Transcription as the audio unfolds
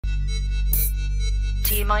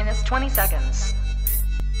T minus 20 seconds.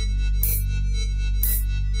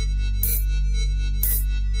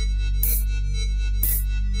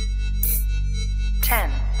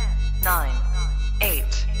 10, 9, 8,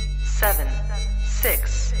 7,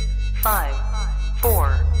 6, 5,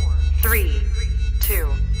 4, 3, 2,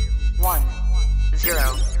 1,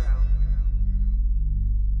 0.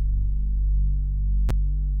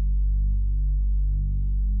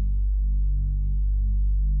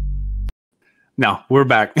 No, we're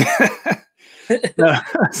back. Wait, I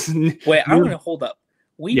want to hold up.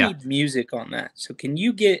 We need music on that. So can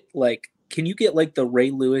you get like the Ray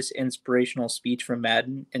Lewis inspirational speech from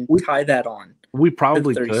Madden and tie that on? We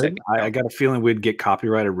probably could. I got a feeling we'd get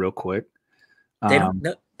copyrighted real quick. They don't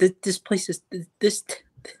know. This place is this.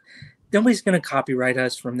 Nobody's going to copyright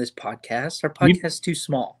us from this podcast. Our podcast is too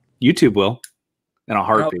small. YouTube will, in a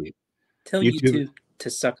heartbeat. Tell YouTube to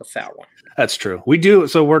suck a fat one. That's true. We do.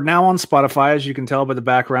 So we're now on Spotify, as you can tell by the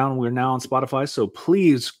background. We're now on Spotify. So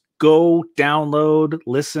please go download,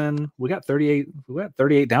 listen. We got 38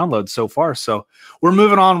 downloads so far. So we're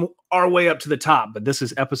moving on our way up to the top. But this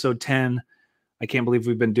is episode 10. I can't believe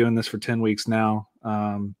we've been doing this for 10 weeks now.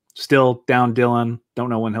 Still down Dylan. Don't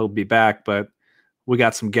know when he'll be back, but we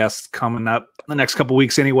got some guests coming up the next couple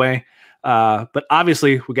weeks anyway. But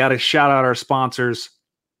obviously, we got to shout out our sponsors.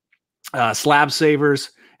 Slab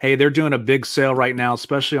Savers. Hey, they're doing a big sale right now,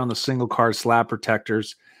 especially on the single card slab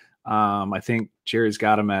protectors. I think Jerry's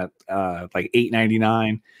got them at like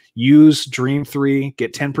 $8.99. Use Dream 3,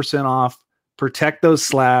 get 10% off, protect those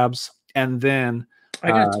slabs, and then I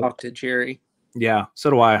gotta talk to Jerry. Yeah, so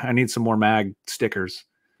do I. I need some more mag stickers.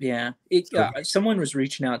 Yeah, someone was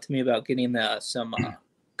reaching out to me about getting some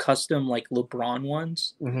custom like LeBron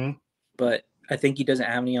ones, but I think he doesn't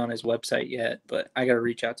have any on his website yet, but I got to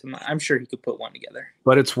reach out to him. I'm sure he could put one together.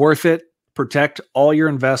 But it's worth it. Protect all your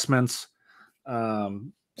investments,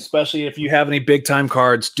 especially if you have any big-time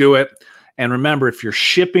cards, do it. And remember, if you're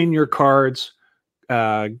shipping your cards,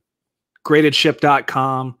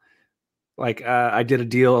 gradedship.com, like I did a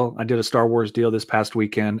deal. I did a Star Wars deal this past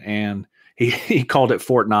weekend, and he called it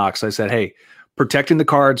Fort Knox. I said, hey, protecting the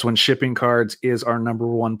cards when shipping cards is our number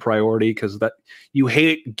one priority, because that you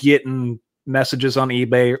hate getting messages on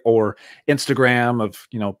eBay or Instagram of,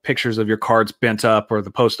 pictures of your cards bent up, or the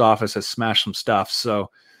post office has smashed some stuff. So,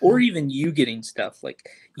 or even you getting stuff like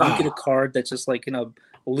you get a card that's just like in a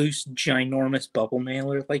loose, ginormous bubble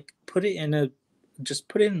mailer, like put it in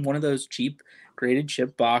one of those cheap graded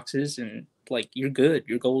ship boxes, and like you're good,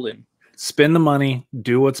 you're golden. Spend the money,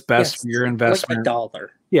 do what's best for your investment. Like $1.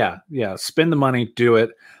 Yeah. Spend the money, do it.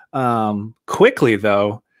 Quickly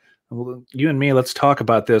though, you and me, let's talk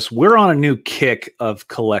about this. We're on a new kick of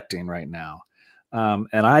collecting right now. A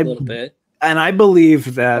little bit. And I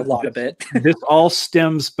believe that a lot of it. This all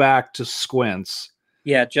stems back to Squints.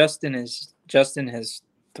 Yeah, Justin has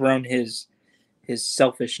thrown his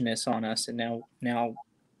selfishness on us, and now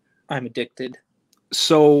I'm addicted.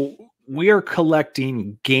 So we are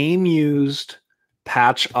collecting game used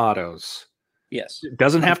patch autos. Yes. It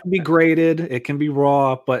doesn't have to be graded. It can be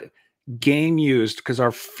raw, but game used, because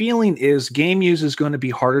our feeling is game used is going to be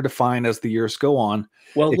harder to find as the years go on.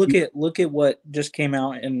 Well, look at what just came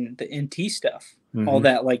out in the NT stuff. All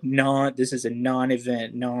that like this is a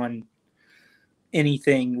non-event,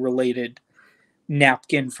 anything related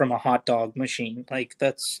napkin from a hot dog machine. Like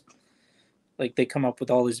that's like they come up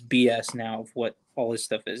with all this BS now of what all this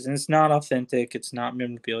stuff is, and it's not authentic. It's not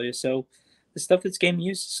memorabilia. So the stuff that's game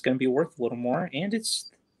used is going to be worth a little more, and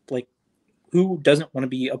it's like, who doesn't want to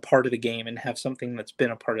be a part of the game and have something that's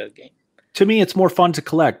been a part of the game? To me, it's more fun to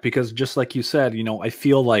collect because, just like you said, I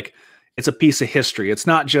feel like it's a piece of history. It's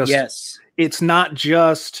not just It's not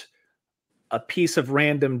just a piece of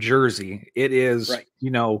random jersey. It is,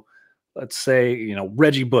 let's say,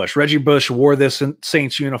 Reggie Bush. Reggie Bush wore this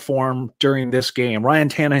Saints uniform during this game. Ryan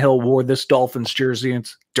Tannehill wore this Dolphins jersey. And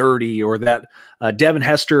it's dirty. Or that Devin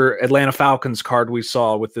Hester Atlanta Falcons card we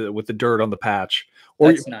saw with the dirt on the patch.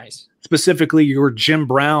 Or that's nice. Specifically, your Jim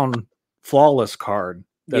Brown flawless card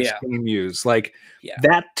that's being used. Like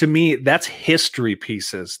that, to me, that's history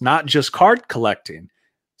pieces, not just card collecting.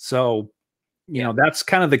 So, that's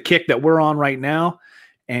kind of the kick that we're on right now.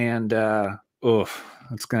 And,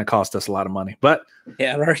 it's going to cost us a lot of money. But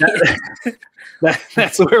that's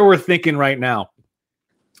where we're thinking right now.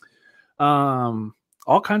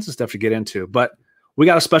 All kinds of stuff to get into. But we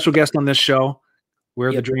got a special guest on this show.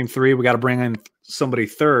 We're the Dream 3. We got to bring in somebody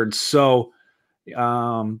third. So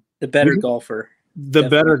the better golfer.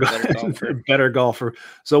 The better golfer.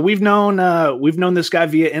 So we've known this guy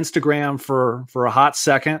via Instagram for a hot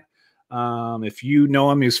second. If you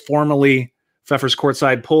know him, he's formerly Pfeffer's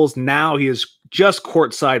Courtside Pulls. Now he is just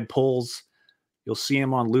Courtside Pulls. You'll see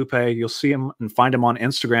him on Lupe. You'll see him and find him on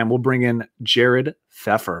Instagram. We'll bring in Jared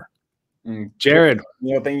Pfeffer. Jared.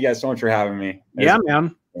 Thank you guys so much for having me. Yeah,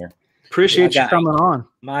 man. Appreciate you coming on.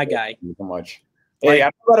 My guy. Thank you so much. Hey,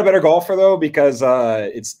 I'm not a better golfer though because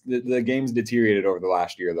it's the game's deteriorated over the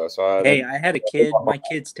last year though. So I had a kid. My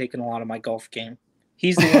kid's taking a lot of my golf game.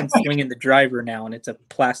 He's the one swinging the driver now, and it's a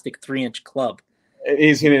plastic 3-inch club.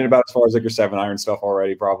 He's hitting it about as far as like your 7-iron stuff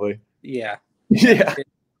already, probably. Yeah. Yeah.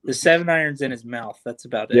 The 7-iron's in his mouth. That's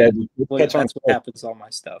about it. Yeah, that's what happens to all my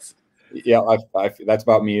stuff. Yeah, that's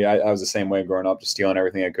about me. I was the same way growing up, just stealing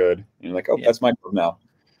everything I could. And you're like, that's my club now.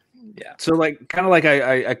 Yeah. So like kind of like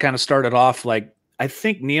I kind of started off like I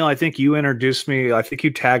think you introduced me. I think you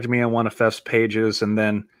tagged me on one of Fef's pages, and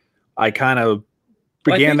then I kind of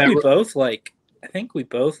began that. I think we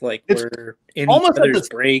both were in each almost other's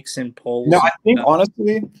breaks and polls. No, I think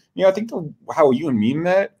honestly, I think how you and me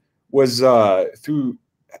met was through.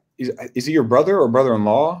 Is he your brother or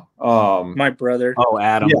brother-in-law? My brother. Oh,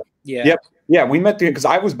 Adam. Yeah. Yep. Yeah, we met because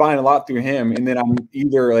I was buying a lot through him, and then I'm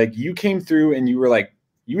either like you came through and you were like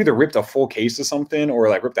you either ripped a full case of something or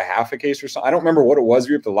like ripped a half a case or something. I don't remember what it was.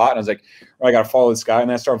 You ripped a lot, and I was like, I got to follow this guy, and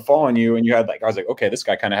then I started following you, and you had I was like, okay, this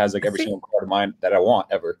guy kind of has like every single card of mine that I want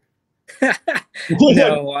ever.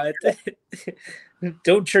 No,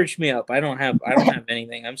 don't church me up. I don't have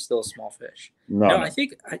anything. I'm still a small fish. No, I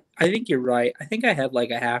think you're right. I think I had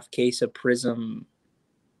like a half case of Prism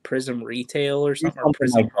retail or something, or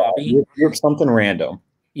Prism like hobby. You're something random.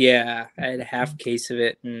 Yeah, I had a half case of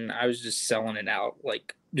it, and I was just selling it out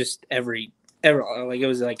like just every like it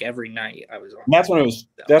was like every night I was on. And that's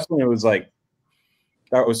when it was like.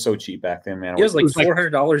 That was so cheap back then, man. It was like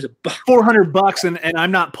 $400 a box. $400, and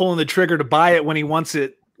I'm not pulling the trigger to buy it when he wants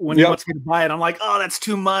it. When he wants me to buy it, I'm like, oh, that's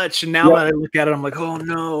too much. And now that I look at it, I'm like, oh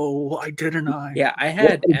no, why didn't I? Yeah, I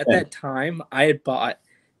had at that time I had bought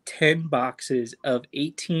 10 boxes of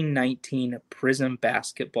 18-19 Prism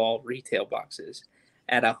basketball retail boxes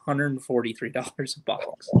at $143 a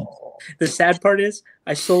box. The sad part is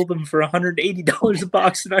I sold them for $180 a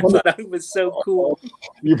box, and I thought it was so cool.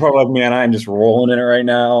 You're probably like, man, I'm just rolling in it right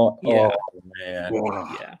now. Yeah. Oh, man.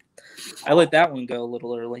 Yeah. I let that one go a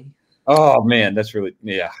little early. Oh, man, that's really,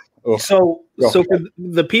 yeah. Oh. So for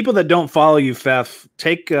the people that don't follow you, Fef,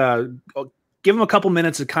 give them a couple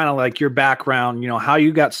minutes of kind of like your background, how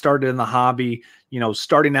you got started in the hobby,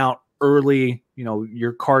 starting out early,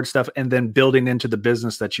 your card stuff, and then building into the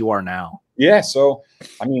business that you are now. Yeah. So,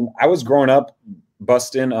 I mean, I was growing up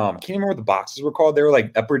busting, can't remember what the boxes were called. They were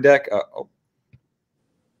like upper deck.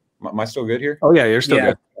 Am I still good here? Oh yeah, you're still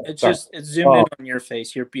good. It's zoomed in on your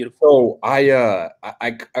face. You're beautiful. So I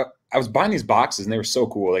was buying these boxes and they were so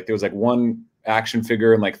cool. Like there was like one action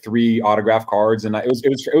figure and like 3 autograph cards, and it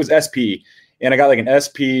was SP. And I got like an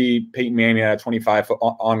SP Peyton Manning at 25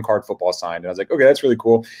 on-card football signed. And I was like, okay, that's really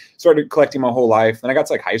cool. Started collecting my whole life. Then I got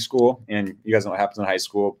to like high school, and you guys know what happens in high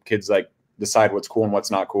school. Kids like decide what's cool and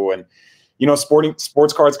what's not cool. And,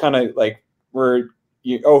 sports cards kind of like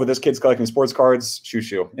this kid's collecting sports cards,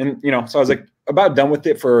 shoo. And, so I was like about done with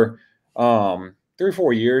it for 3 or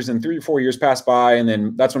 4 years. And 3 or 4 years passed by. And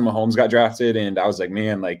then that's when Mahomes got drafted. And I was like,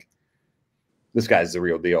 man, like, this guy's the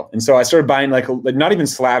real deal. And so I started buying like not even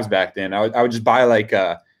slabs back then. I would just buy like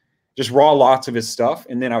just raw lots of his stuff,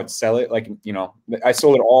 and then I would sell it. Like, I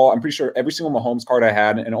sold it all. I'm pretty sure every single Mahomes card I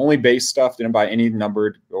had, and only base stuff, didn't buy any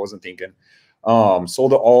numbered. I wasn't thinking.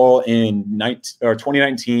 Sold it all in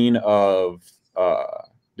 2019 of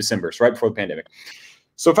December, so right before the pandemic.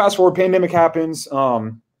 So fast forward, pandemic happens.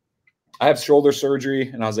 I have shoulder surgery,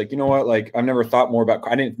 and I was like, you know what? Like, I've never thought more about.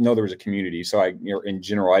 I didn't know there was a community, so in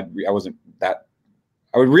general, I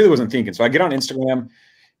really wasn't thinking. So I get on Instagram,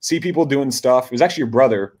 see people doing stuff. It was actually your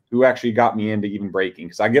brother who actually got me into even breaking,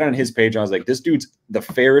 because I get on his page and I was like, this dude's the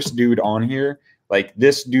fairest dude on here. Like,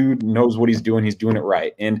 this dude knows what he's doing. He's doing it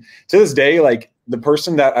right. And to this day, like, the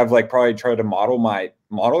person that I've like probably tried to model my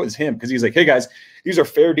model is him, because he's like, hey guys, these are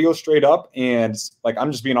fair deals straight up, and like,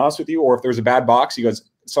 I'm just being honest with you. Or if there's a bad box, he goes,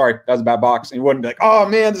 sorry, that was a bad box. And he wouldn't be like, oh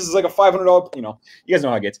man, this is like a $500, you guys know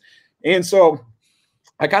how it gets. And so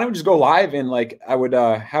I kind of just go live, and like I would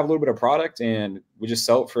have a little bit of product, and we just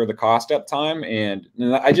sell it for the cost at the time. And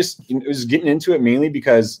I just was getting into it mainly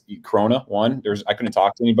because Corona. One, I couldn't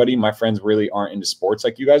talk to anybody. My friends really aren't into sports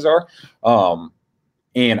like you guys are.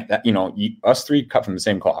 And that, us three cut from the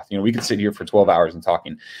same cloth. We could sit here for 12 hours and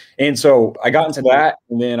talking. And so I got into that,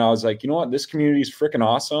 and then I was like, you know what, this community is freaking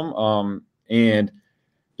awesome. And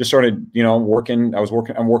just started, working. I was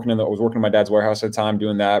working in my dad's warehouse at the time,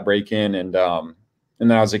 doing that, break-in, and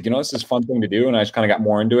And then I was like, this is a fun thing to do. And I just kind of got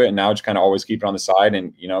more into it. And now just kind of always keep it on the side.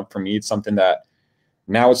 And, for me, it's something that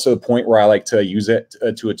now it's to the point where I like to use it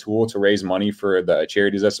to a tool to raise money for the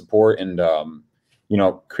charities I support and,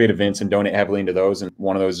 create events and donate heavily into those. And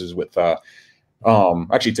one of those is with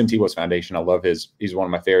actually Tim Tebow's foundation. I love he's one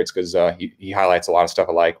of my favorites because he highlights a lot of stuff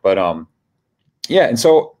I like. But yeah. And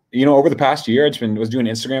so, over the past year, I was doing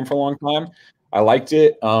Instagram for a long time. I liked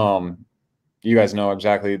it. You guys know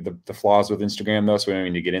exactly the flaws with Instagram, though, so we don't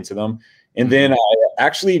need to get into them. And then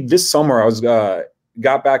actually this summer, I was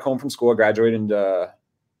got back home from school. I graduated in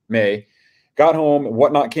May. Got home.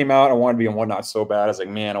 Whatnot came out. I wanted to be on Whatnot so bad. I was like,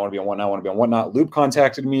 man, I want to be on Whatnot. I want to be on Whatnot. Loop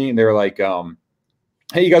contacted me, and they were like,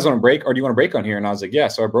 hey, you guys want to break, or do you want to break on here? And I was like, yeah.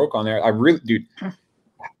 So I broke on there. I really, dude,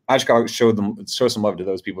 I just got to show some love to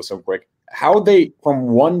those people so quick. How they, from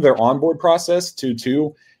one, their onboard process to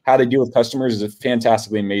two, how they deal with customers is a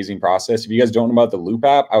fantastically amazing process. If you guys don't know about the Loop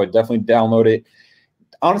app, I would definitely download it.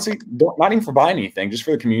 Honestly, not even for buying anything, just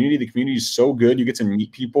for the community. The community is so good. You get to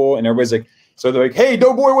meet people, and everybody's like, so they're like, hey,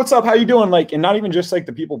 Doughboy, what's up? How you doing? Like, and not even just like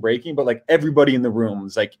the people breaking, but like everybody in the room.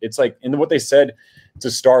 It's like, and what they said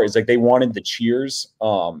to start is like they wanted the cheers.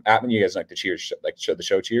 At you guys like the cheers, like the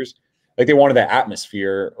show cheers. Like they wanted that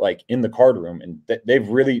atmosphere like in the card room, and they've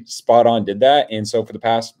really spot on did that. And so for the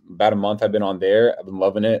past about a month, I've been on there. I've been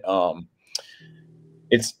loving it.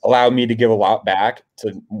 It's allowed me to give a lot back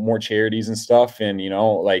to more charities and stuff, and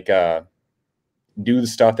do the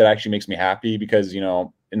stuff that actually makes me happy because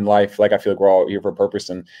in life, like I feel like we're all here for a purpose,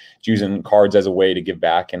 and using cards as a way to give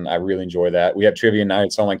back, and I really enjoy that. We have trivia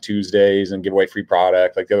nights on like Tuesdays and give away free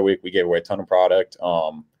product. Like the other week, we gave away a ton of product.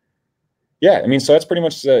 Yeah, I mean, so that's pretty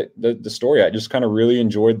much the story. I just kind of really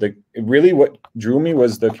enjoyed what drew me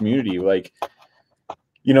was the community. Like,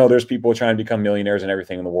 there's people trying to become millionaires and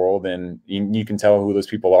everything in the world, and you can tell who those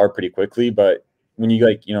people are pretty quickly. But when you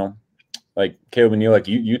like Caleb and Neil, like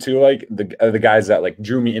you two, like the guys that like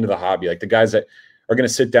drew me into the hobby, like the guys that are going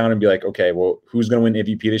to sit down and be like, okay, well, who's going to win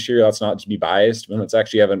MVP this year? Let's not just be biased, but let's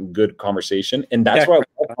actually have a good conversation. And that's why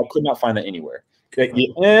I could not find that anywhere. Hey,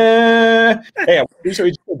 so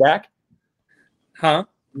you go back. Huh?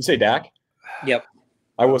 You say Dak? Yep.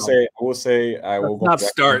 I will say.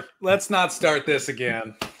 Let's not start this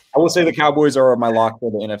again. I will say the Cowboys are my lock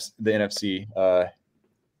for the NFC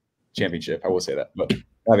championship. I will say that, but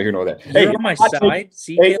neither here nor there. You're on my side.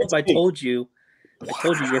 See, Caleb, I told you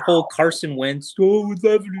your whole Carson Wentz.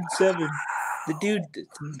 11-7.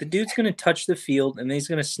 The dude's gonna touch the field and then he's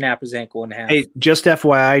gonna snap his ankle in half. Hey, just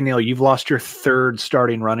FYI, Neil, you've lost your third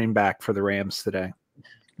starting running back for the Rams today.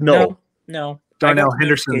 No. Darnell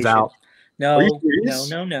Henderson's out. No.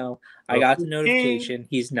 I got the notification.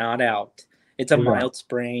 He's not out. It's a mild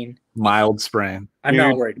sprain. I'm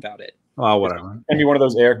not worried about it. Oh, whatever. And be one of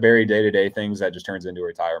those Eric Berry day-to-day things that just turns into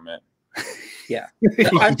retirement. Yeah.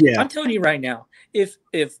 I'm telling you right now, if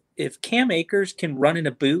Cam Akers can run in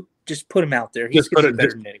a boot, just put him out there. He's going to be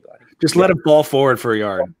better than anybody. Just let him ball forward for a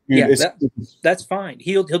yard. Yeah, that's fine.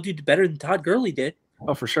 He'll do better than Todd Gurley did.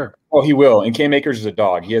 Oh, for sure. Oh, he will. And Cam Akers is a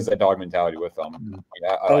dog. He has that dog mentality with him.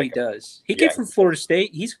 He does. He came from Florida State.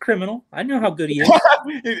 He's a criminal. I know how good he is.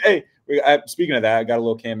 Hey, speaking of that, I got a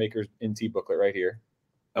little Cam Akers NT booklet right here.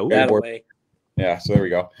 Oh, that way. Yeah, so there we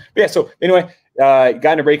go. But yeah, so anyway, got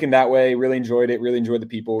into breaking that way. Really enjoyed it. Really enjoyed the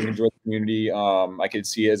people. Really enjoyed the community. I could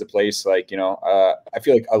see it as a place like, I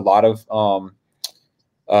feel like a lot of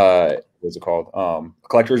what's it called?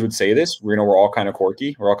 Collectors would say this. We're all kind of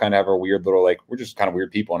quirky. We're all kind of have our weird little we're just kind of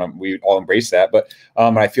weird people, and we all embrace that. But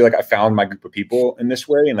I feel like I found my group of people in this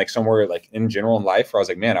way, and like somewhere like in general in life, where I was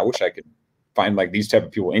like, man, I wish I could find like these type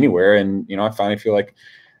of people anywhere. And I finally feel like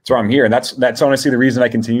that's why I'm here, and that's honestly the reason I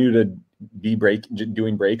continue to be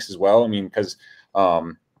doing breaks as well. I mean, because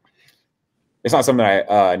it's not something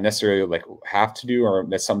I necessarily like have to do, or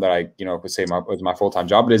that's something that I could say was my full-time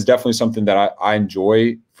job, but it's definitely something that I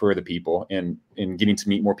enjoy for the people, and getting to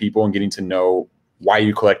meet more people and getting to know why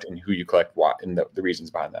you collect and who you collect what and the reasons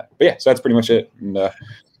behind that. But yeah, so that's pretty much it. And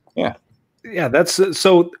yeah, that's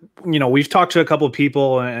so we've talked to a couple of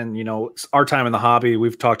people, and it's our time in the hobby,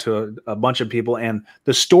 we've talked to a bunch of people, and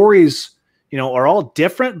the stories are all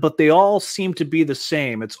different, but they all seem to be the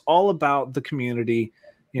same. It's all about the community.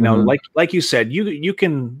 Like you said, you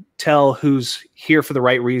can tell who's here for the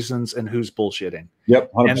right reasons and who's bullshitting.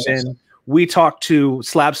 Yep. 100%. And then we talked to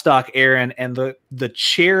Slabstock Aaron, and the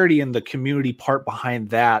charity and the community part behind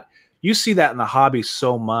that. You see that in the hobby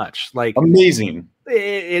so much. Like, amazing.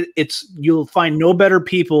 It's you'll find no better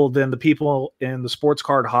people than the people in the sports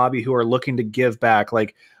card hobby who are looking to give back.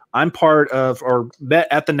 Like, I'm part of or met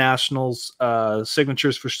at the Nationals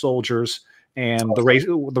Signatures for Soldiers, and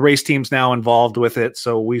the race team's now involved with it.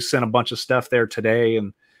 So we sent a bunch of stuff there today,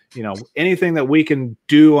 and anything that we can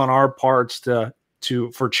do on our parts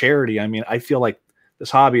for charity. I mean, I feel like this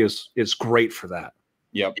hobby is great for that.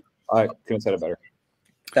 Yep, I couldn't have said it better.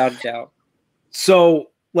 Without a doubt.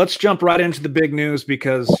 So let's jump right into the big news,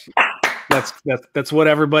 because that's what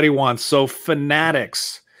everybody wants. So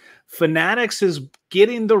Fanatics is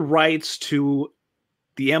getting the rights to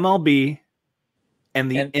the MLB and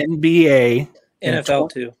the NBA, NFL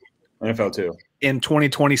too. NFL too in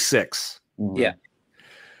 2026. Mm-hmm. Yeah.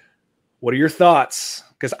 What are your thoughts?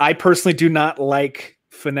 Because I personally do not like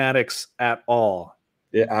Fanatics at all.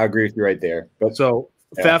 Yeah, I agree with you right there. But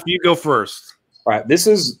Faf, you go first. All right, this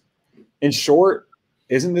is, in short,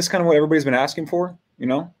 isn't this kind of what everybody's been asking for?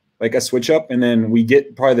 Like a switch up, and then we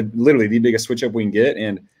get probably literally the biggest switch up we can get.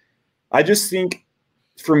 And I just think,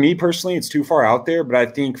 for me personally, it's too far out there, but I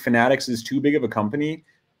think Fanatics is too big of a company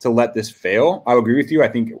to let this fail. I agree with you. I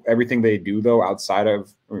think everything they do, though, outside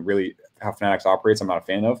of really how Fanatics operates, I'm not a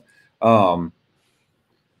fan of.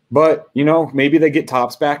 But, maybe they get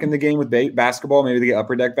Tops back in the game with basketball. Maybe they get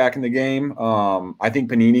Upper Deck back in the game. I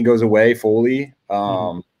think Panini goes away fully.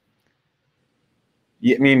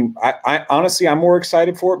 Yeah, I mean, I honestly, I'm more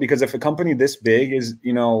excited for it, because if a company this big is,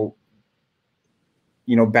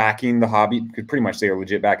 backing the hobby, could pretty much say are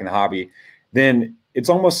legit backing the hobby, then it's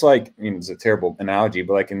almost like, it's a terrible analogy,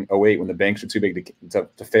 but like in 2008 when the banks were too big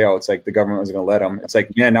to fail, it's like the government wasn't going to let them. It's like,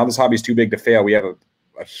 yeah, now this hobby is too big to fail. We have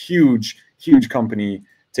a huge company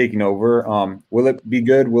taking over. Will it be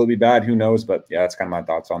good? Will it be bad? Who knows? But yeah, that's kind of my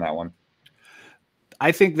thoughts on that one.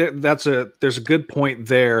 I think there's a good point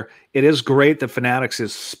there. It is great that Fanatics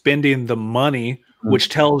is spending the money, which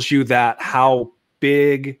tells you that how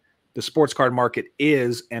big the sports card market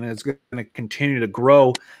is, and it's going to continue to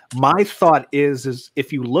grow. My thought is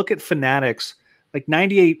if you look at Fanatics, like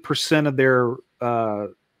 98% of their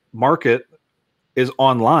market is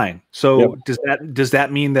online. So does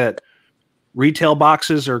that mean that retail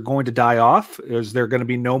boxes are going to die off? Is there going to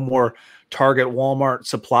be no more Target, Walmart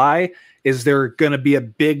supply? Is there going to be a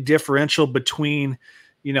big differential between,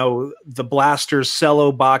 the Blasters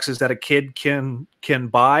cello boxes that a kid can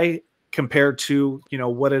buy compared to,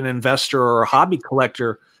 what an investor or a hobby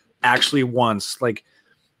collector actually wants? Like,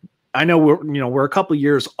 I know we're a couple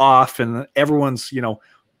years off, and everyone's,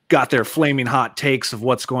 got their flaming hot takes of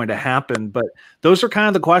what's going to happen, but those are kind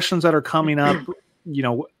of the questions that are coming up,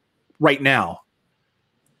 right now.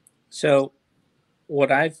 So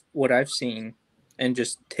what I've seen, and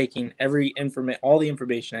just taking all the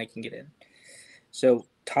information I can get in. So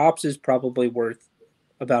Topps is probably worth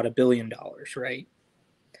about $1 billion, right?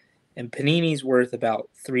 And Panini's worth about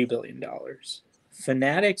 $3 billion.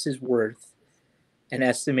 Fanatics is worth an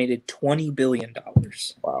estimated $20 billion.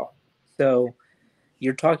 Wow. So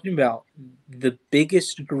you're talking about the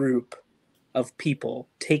biggest group of people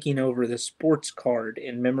taking over the sports card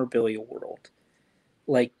and memorabilia world.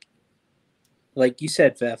 Like you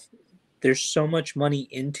said, Vef, there's so much money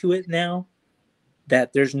into it now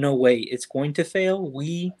that there's no way it's going to fail.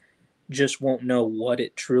 We just won't know what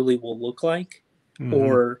it truly will look like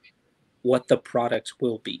or what the products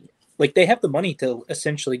will be. Like, they have the money to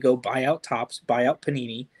essentially go buy out Topps, buy out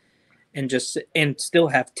Panini, and still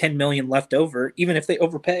have 10 million left over, even if they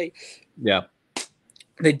overpay. Yeah.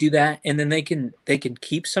 They do that, and then they can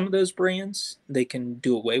keep some of those brands. They can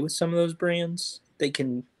do away with some of those brands. They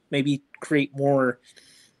can maybe create more,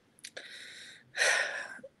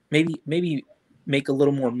 maybe make a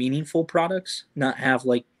little more meaningful products, not have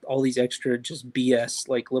like all these extra just BS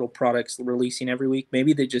like little products releasing every week.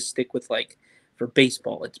 Maybe they just stick with, like, for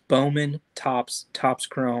baseball, it's Bowman, Topps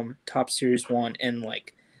Chrome, Topps Series 1, and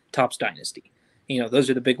like Topps Dynasty. Those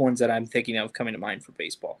are the big ones that I'm thinking of coming to mind for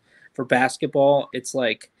baseball. For basketball, it's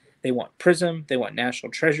like they want Prism, they want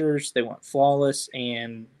National Treasures, they want Flawless,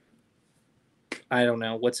 and I don't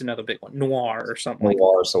know, what's another big one? Noir or something like that.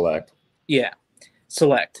 Noir Select. Yeah,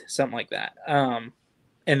 Select, something like that.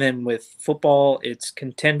 And then with football, it's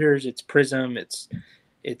Contenders, it's Prism, it's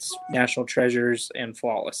National Treasures, and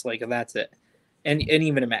Flawless. Like, that's it. And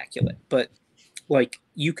even Immaculate. But, like,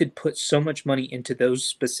 you could put so much money into those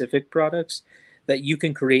specific products that you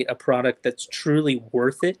can create a product that's truly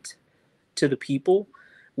worth it to the people,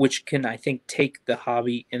 which can, I think, take the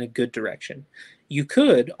hobby in a good direction. You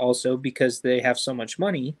could also, because they have so much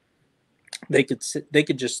money, they could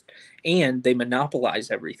just, and they monopolize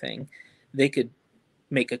everything, they could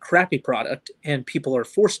make a crappy product and people are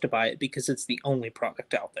forced to buy it because it's the only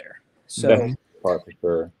product out there. So that's part for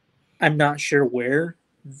sure. I'm not sure where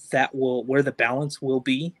the balance will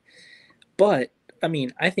be, but I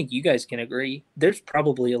mean, I think you guys can agree there's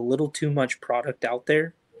probably a little too much product out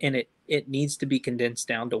there and it needs to be condensed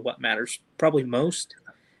down to what matters probably most,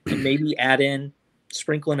 and maybe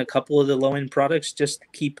sprinkle in a couple of the low end products just to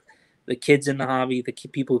keep the kids in the hobby, the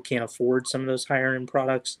people who can't afford some of those higher end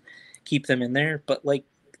products, keep them in there. But like,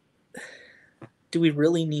 do we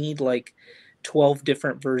really need like 12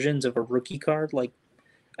 different versions of a rookie card? Like,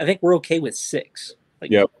 I think we're okay with 6. Like,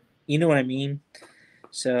 Yep. You know what I mean?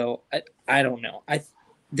 So I don't know.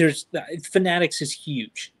 There's Fanatics is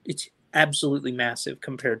huge. It's absolutely massive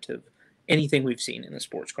compared to anything we've seen in the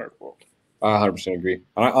sports card world. I 100% agree.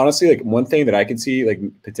 Honestly, like one thing that I could see like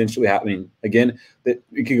potentially happening again, that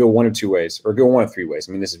it could go one of 2 ways or go one of 3 ways.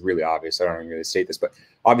 I mean, this is really obvious. I don't even really state this, but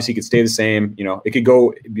obviously it could stay the same. You know, it could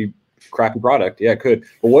go be crappy product. Yeah, it could.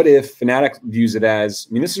 But what if Fanatics views it as?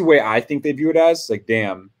 I mean, this is the way I think they view it as. Like,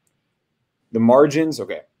 damn, the margins.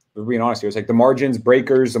 Okay, we're being honest here. It's like the margins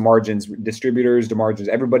breakers, the margins distributors, the margins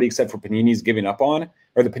everybody except for Panini's giving up on,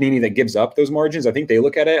 or the Panini that gives up those margins. I think they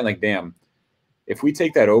look at it and like, damn. If we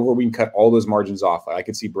take that over, we can cut all those margins off. I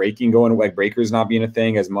could see breaking going, like breakers not being a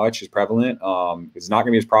thing as much as prevalent. It's not going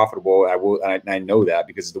to be as profitable. I know that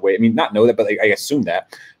because of the way, I mean, not know that, but like, I assume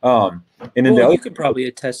that. And then you could probably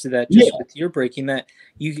attest to that just with your breaking that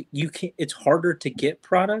you can. It's harder to get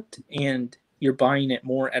product, and you're buying it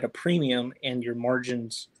more at a premium, and your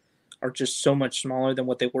margins are just so much smaller than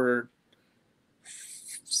what they were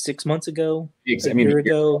 6 months ago, a year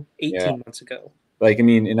ago, 18 months ago. Like, I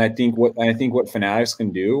mean, and I think what Fanatics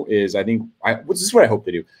can do is this is what I hope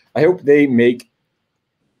they do. I hope they make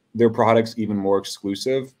their products even more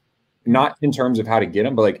exclusive, not in terms of how to get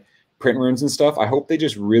them, but like print runs and stuff. I hope they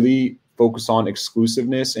just really focus on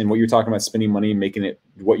exclusiveness and what you're talking about, spending money and making it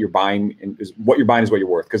what you're buying is what you're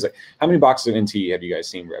worth. Because like, how many boxes of NT have you guys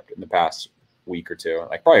seen ripped in the past week or 2?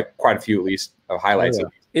 Like probably quite a few at least of highlights. Oh, yeah.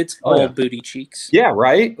 It's all booty cheeks. Yeah,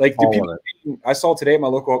 right. Like I saw today at my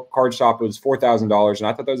local card shop, it was $4,000, and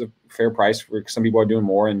I thought that was a fair price for some people are doing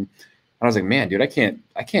more. And I was like, man, dude, I can't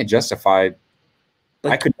justify.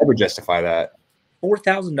 Like, I could never justify that.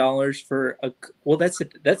 $4,000 for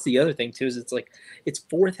that's the other thing too, is it's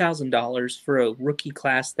 $4,000 for a rookie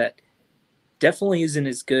class that definitely isn't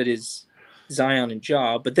as good as Zion and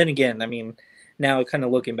Ja. But then again, I mean, now kind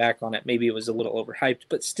of looking back on it, maybe it was a little overhyped,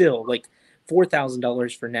 but still, like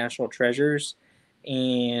 $4,000 for National Treasures,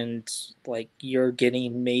 and like you're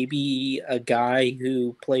getting maybe a guy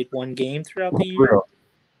who played 1 game throughout the year,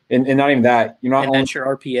 and not even that. You're not. And that's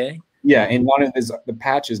your RPA. Yeah, and the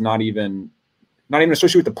patch is not even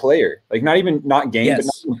associated with the player. Like not game, but not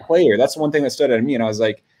even player. That's the one thing that stood out to me, and I was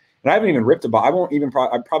like, and I haven't even ripped a box.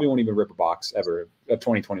 I probably won't even rip a box ever of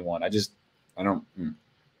 2021. I don't.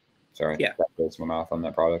 Sorry, that closed my mouth on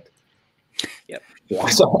that product. Yep. Yeah,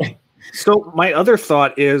 sorry. So my other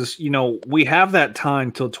thought is, we have that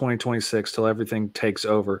time till 2026 till everything takes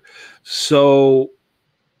over. So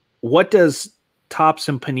what does Topps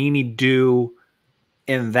and Panini do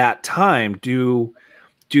in that time? Do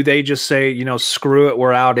they just say, screw it,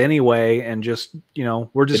 we're out anyway, and just,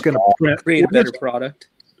 we're just going to create a better product?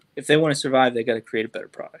 If they want to survive, they got to create a better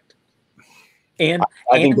product. And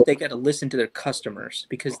they got to listen to their customers,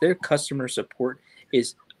 because their customer support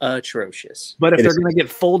is atrocious. But if they're going to get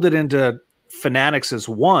folded into Fanatics as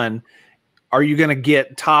one, are you going to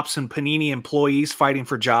get Topps and Panini employees fighting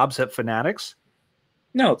for jobs at Fanatics?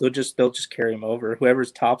 No, they'll just carry them over.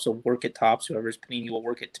 Whoever's Topps will work at Topps. Whoever's Panini will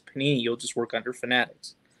work at Panini. You'll just work under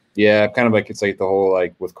Fanatics. Yeah, kind of like it's like the whole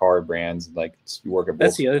like with card brands, like you work at.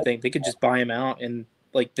 That's the other thing. They could just buy them out, and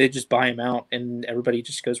everybody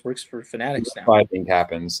just works for Fanatics now. I think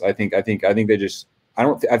happens. I think they just. I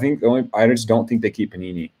just don't think they keep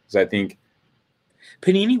Panini, because I think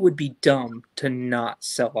Panini would be dumb to not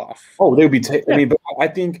sell off. Oh, they would be. I mean, but I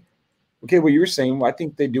think. Okay, what you were saying, I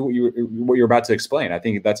think they do what you're about to explain. I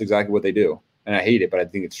think that's exactly what they do, and I hate it, but I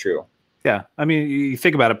think it's true. Yeah, I mean, you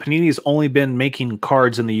think about it. Panini's only been making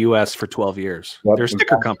cards in the U.S. for 12 years. Yep, they're a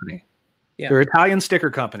sticker company. Yeah. They're an Italian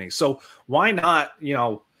sticker company. So why not?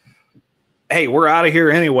 Hey, we're out of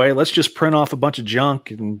here anyway. Let's just print off a bunch of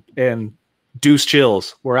junk and deuce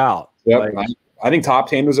chills. We're out. Yep. I think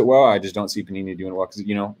Topps handles it well. I just don't see Panini doing it well, because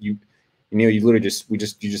you literally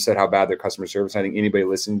just said how bad their customer service. I think anybody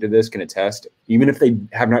listening to this can attest, even if they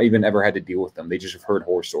have not even ever had to deal with them, they just have heard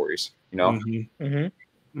horror stories. Mm-hmm. Mm-hmm.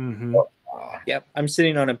 Mm-hmm. Yep, I'm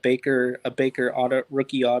sitting on a Baker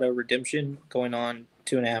rookie auto redemption going on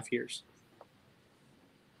 2.5 years.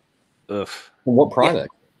 Ugh. What product?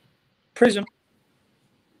 Yeah. Prism.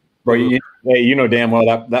 Bro, you know damn well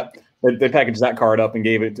that they packaged that card up and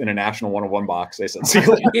gave it in a national 101 box. They said,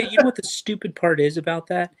 yeah, you know what the stupid part is about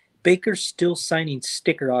that? Baker's still signing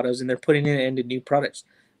sticker autos, and they're putting it into new products.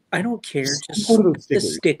 I don't care. Just Just go to those slap the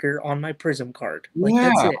stickers. sticker on my Prism card. Like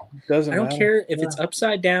Yeah. that's it. Doesn't I don't matter. care if it's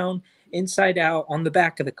upside down, inside out, on the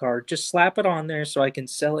back of the card. Just slap it on there so I can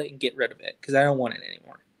sell it and get rid of it because I don't want it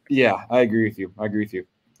anymore. Yeah, I agree with you.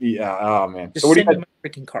 Yeah. Oh man. Just So what do send you me my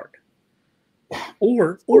freaking card.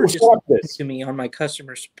 Or just stop this. to me on my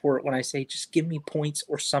customer support when I say just give me points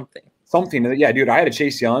or something. Something. Yeah, dude. I had a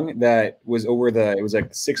Chase Young that was it was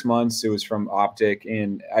like 6 months. It was from Optic,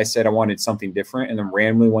 and I said I wanted something different, and then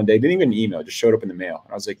randomly one day, didn't even email, just showed up in the mail.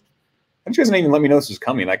 And I was like, "Why don't you guys not even let me know this was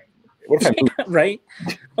coming? Like, what if I moved?" Right?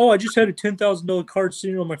 Oh, I just had a $10,000 card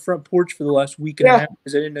sitting on my front porch for the last week and a half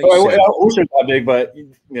because I didn't know you I said. wish it was that big, but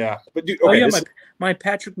yeah. But dude, okay. Oh yeah, my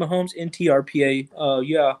Patrick Mahomes NTRPA.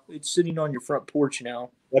 Yeah, it's sitting on your front porch now.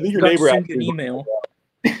 I think your Got to neighbor send you an actually- email.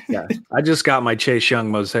 Yeah, I just got my Chase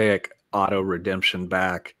Young Mosaic auto redemption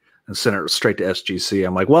back and sent it straight to SGC.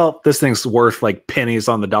 I'm like, well, this thing's worth like pennies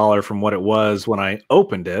on the dollar from what it was when I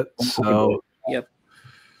opened it. So, yep.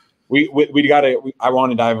 We got to. I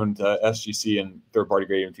want to dive into SGC and third party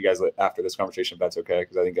grading with you guys after this conversation, if that's okay,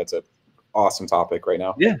 because I think that's an awesome topic right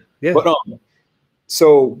now. yeah. But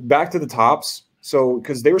so back to the tops. So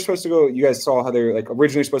because they were supposed to go, you guys saw how they were like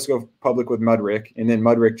originally supposed to go public with Mudrick, and then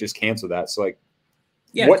Mudrick just canceled that. So like,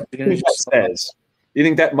 Yeah, what do you think that says? Do you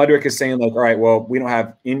think that Mudrick is saying like, all right, well, we don't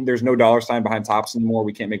have there's no dollar sign behind tops anymore.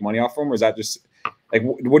 We can't make money off them, or is that just like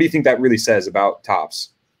what do you think that really says about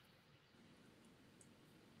tops?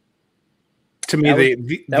 To me,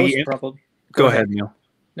 that was probably. Go ahead, Neil.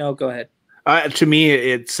 No, go ahead. To me,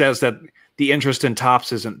 it says that the interest in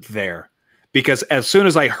tops isn't there because as soon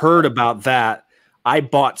as I heard about that, I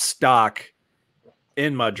bought stock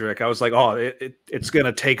in Mudrick. I was like, oh, it's going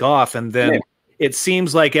to take off. And then it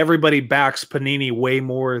seems like everybody backs Panini way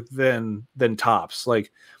more than tops.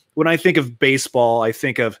 Like when I think of baseball, I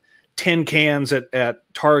think of tin cans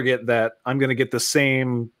at Target that I'm going to get the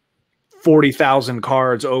same 40,000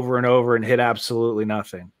 cards over and over and hit absolutely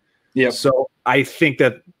nothing. Yeah. So I think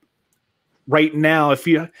that right now, if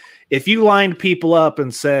you lined people up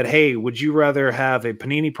and said, hey, would you rather have a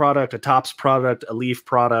Panini product, a Topps product, a Leaf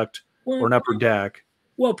product, or an Upper Deck?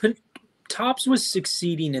 Well, Topps was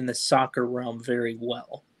succeeding in the soccer realm very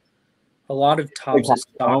well. A lot of Topps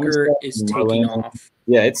soccer is taking off.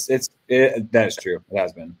 Yeah, that is true. It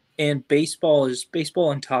has been. And baseball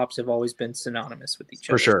and Topps have always been synonymous with each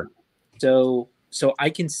other. For sure. So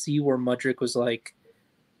I can see where Mudrick was like,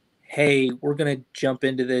 hey, we're going to jump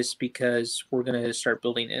into this because we're going to start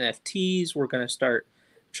building NFTs. We're going to start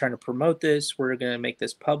trying to promote this. We're going to make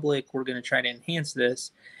this public. We're going to try to enhance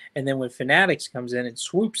this. And then when Fanatics comes in and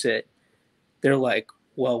swoops it, they're like,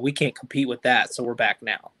 well, we can't compete with that. So we're back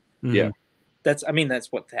now. Mm-hmm. Yeah. That's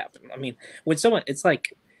what happened. I mean, when someone, it's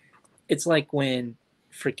like when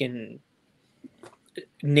freaking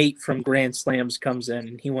Nate from Grand Slams comes in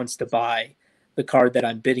and he wants to buy the card that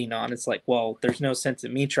I'm bidding on. It's like, well, there's no sense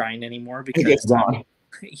in me trying anymore because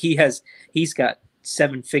he's got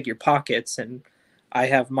 7-figure pockets and I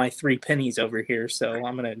have my 3 pennies over here. So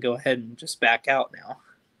I'm going to go ahead and just back out now.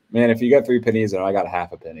 Man, if you got 3 pennies, then I got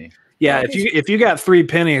half a penny. Yeah, if you got 3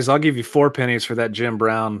 pennies, I'll give you 4 pennies for that Jim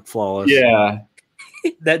Brown flawless. Yeah.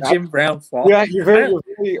 That Jim Brown flawless. Yeah, you're very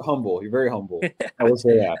humble. You're very humble. I will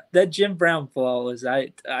say that. That Jim Brown flawless,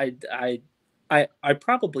 I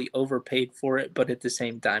probably overpaid for it, but at the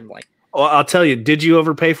same time, like, well, I'll tell you, did you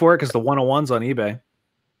overpay for it? Because the 101's on eBay.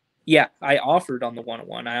 Yeah, I offered on the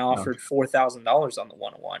 101. I offered $4,000 on the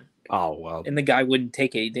 101. Oh well, and the guy wouldn't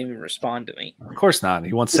take it. He didn't even respond to me. Of course not.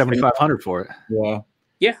 He wants $7,500 for it. Yeah.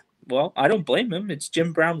 Yeah. Well, I don't blame him. It's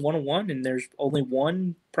Jim Brown 101, and there's only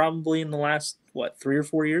one probably in the last 3 or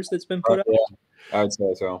 4 years that's been put up. Yeah, I would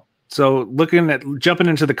say so. So jumping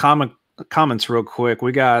into the comments real quick,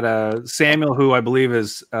 we got Samuel, who I believe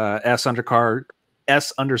is S_S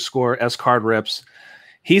card rips.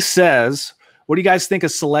 He says, what do you guys think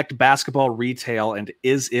of Select basketball retail, and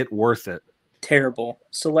is it worth it? Terrible.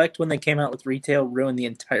 Select, when they came out with retail, ruined the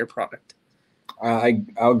entire product.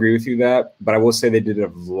 I'll agree with you that, but I will say they did it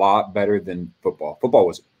a lot better than football. Football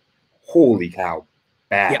was, holy cow,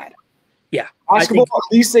 bad. Yeah. Basketball,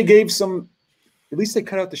 at least they gave some. At least they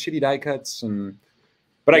cut out the shitty die cuts,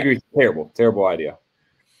 but I agree. Terrible idea.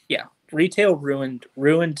 Yeah, retail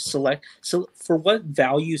ruined Select. So for what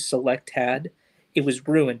value Select had, it was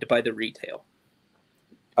ruined by the retail.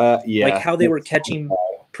 Yeah, like how they were catching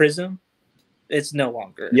Prism, it's no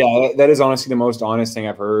longer. Yeah, that is honestly the most honest thing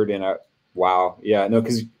I've heard. And wow, yeah, no,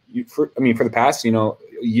 because for the past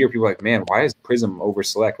year, people are like, man, why is Prism over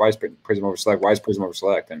Select? Why is Prism over Select? Why is Prism over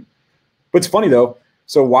Select? But it's funny though.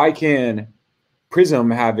 So why can Prism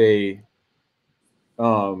have a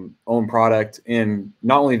own product, and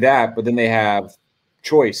not only that, but then they have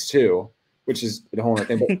choice too, which is the whole other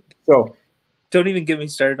thing. But, so don't even get me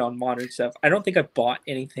started on modern stuff. I don't think I bought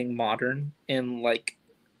anything modern in like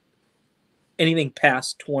anything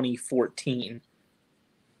past 2014,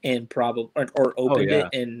 and probably or opened it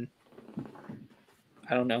in,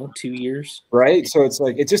 I don't know, 2 years. Right. So it's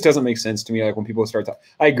like, it just doesn't make sense to me. Like when people start to,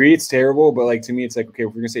 I agree it's terrible, but like to me, it's like, okay, if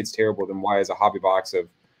we're gonna say it's terrible, then why is a hobby box of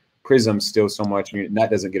Prism still so much? And that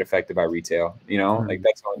doesn't get affected by retail, you know? Like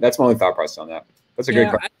that's my only thought process on that. That's a great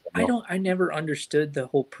question. I never understood the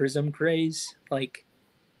whole Prism craze. Like,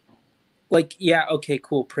 yeah, okay,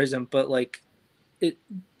 cool, Prism, but like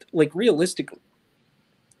realistically,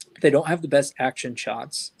 they don't have the best action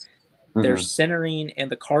shots. Their centering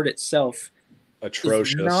and the card itself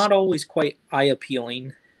atrocious, is not always quite eye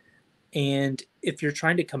appealing. And if you're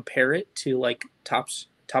trying to compare it to like Topps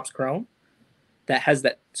Chrome, that has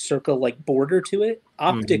that circle like border to it,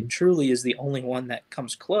 Optic truly is the only one that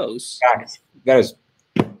comes close. That is,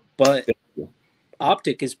 but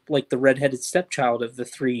Optic is like the redheaded stepchild of the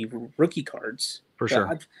 3 rookie cards. For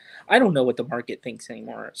sure. I don't know what the market thinks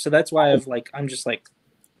anymore. So that's why I'm just like,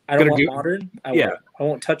 I don't want modern. I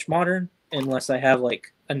won't touch modern unless I have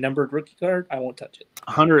like a numbered rookie card. I won't touch it.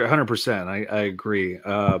 100%. I agree.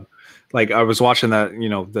 Like I was watching that,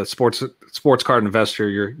 the sports card investor,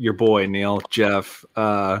 your boy Neil Jeff,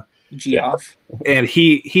 Geoff, and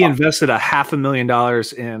he invested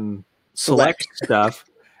 $500,000 in select stuff.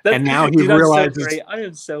 And now he realizes, I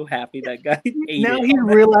am so happy that guy. Now he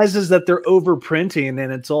realizes that they're overprinting,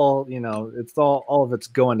 and it's all it's all of it's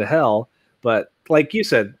going to hell. But like you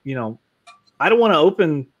said, I don't want to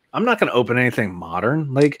open. I'm not going to open anything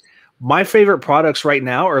modern. Like my favorite products right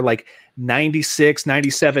now are like 96,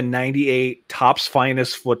 97, 98 Topps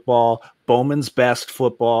Finest football, Bowman's Best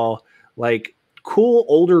football, like cool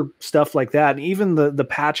older stuff like that. And even the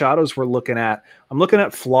patch autos we're looking at. I'm looking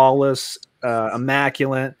at Flawless,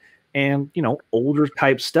 Immaculate, and older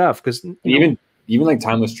type stuff, because even like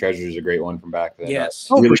Timeless Treasure is a great one from back then. Yes,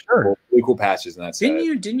 really, for sure. Really cool patches in that set.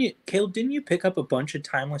 Caleb, didn't you pick up a bunch of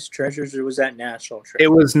Timeless Treasures, or was that National Treasures?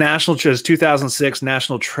 It was National Treasures, 2006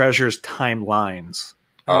 National Treasures Timelines.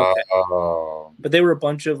 Okay. But they were a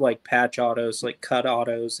bunch of like patch autos, like cut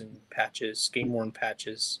autos and patches, game worn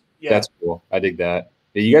patches. Yeah, that's cool. I dig that.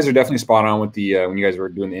 Yeah, you guys are definitely spot on with the when you guys were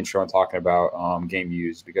doing the intro and talking about game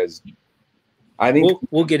use, because I think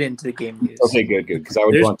we'll get into the game use. Okay, good. Because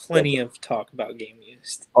there's plenty of talk about game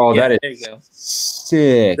used. Oh, yeah, that is there you go.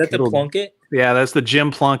 Sick. Is that the Plunkett? Yeah, that's the Jim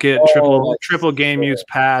Plunkett triple game use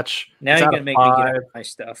patch. Now you're gonna make me get my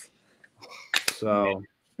stuff. So,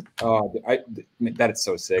 that is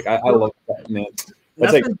so sick. I love that, man.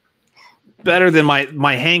 That's like better than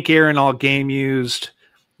my Hank Aaron all game used.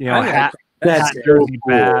 Hat jersey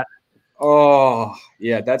bat. Oh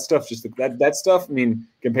yeah, that stuff. That stuff. I mean,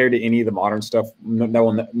 compared to any of the modern stuff, no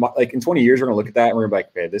one like in 20 years we're gonna look at that and we're gonna be like,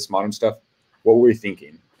 okay, this modern stuff. What were we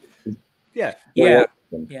thinking? Yeah.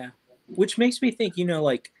 Which makes me think,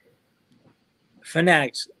 like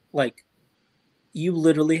Fanatics, like you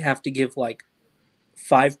literally have to give like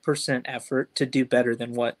 5% effort to do better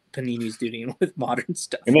than what Panini's doing with modern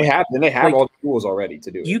stuff. And they have like, all the tools already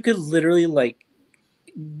to do it. You could literally like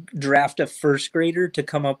draft a first grader to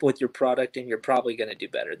come up with your product, and you're probably going to do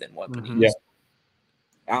better than what Panini. Yeah.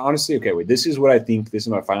 Honestly, okay, wait. This is what I think. This is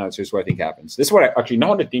my final answer. This is what I think happens. This is what I actually not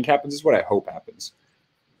what I think happens. This is what I hope happens.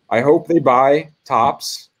 I hope they buy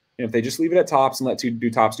Topps. And if they just leave it at Topps and let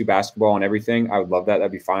Topps do basketball and everything, I would love that.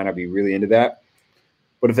 That'd be fine. I'd be really into that.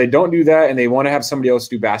 But if they don't do that and they want to have somebody else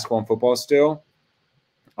do basketball and football still,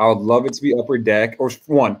 I would love it to be Upper Deck. Or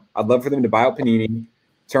one, I'd love for them to buy out Panini,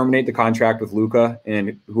 terminate the contract with Luka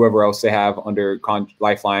and whoever else they have under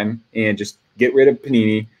Lifeline, and just get rid of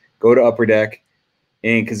Panini, go to Upper Deck.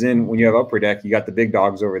 And because then when you have Upper Deck, you got the big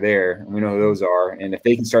dogs over there, and we know who those are. And if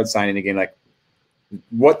they can start signing again, like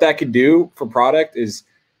what that could do for product is,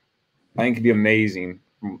 I think, could be amazing.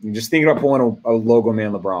 Just thinking about pulling a logo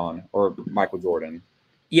man LeBron or Michael Jordan.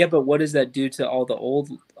 Yeah, but what does that do to all the old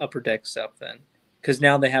Upper Deck stuff then? Because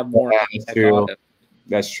now they have more. That's true.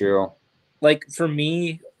 That's true. Like for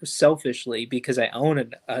me, selfishly, because I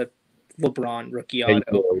own a LeBron rookie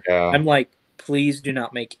auto, I'm like, please do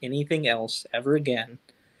not make anything else ever again.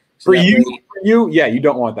 So for you, yeah, you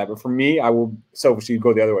don't want that. But for me, I will selfishly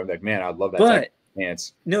go the other way. I'm like, man, I'd love that. But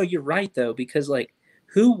pants. No, you're right though, because like,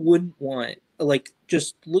 who wouldn't want, like,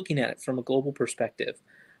 just looking at it from a global perspective,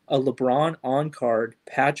 a LeBron on card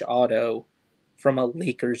patch auto from a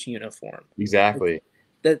Lakers uniform? Exactly.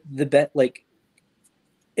 The bet, like,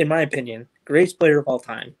 in my opinion, greatest player of all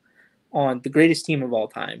time on the greatest team of all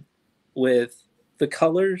time with the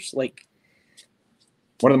colors, like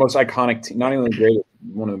one of the most iconic, not only the greatest,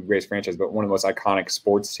 one of the greatest franchises, but one of the most iconic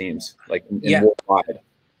sports teams, like Yeah. worldwide.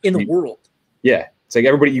 In the world. Yeah, it's like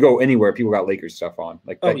everybody, you go anywhere, people got Lakers stuff on.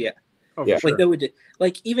 Like, Oh, yeah. Oh, Yeah. for sure. Like, that would,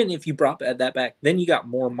 like, even if you brought that back, then you got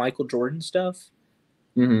more Michael Jordan stuff.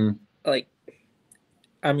 Mhm. Like,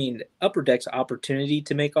 I mean, Upper Deck's opportunity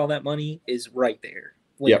to make all that money is right there.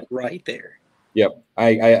 Like, Yep. right there. Yep, I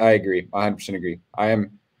agree. I 100% agree. I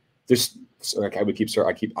am just like I keep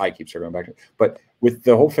circling back to it. But with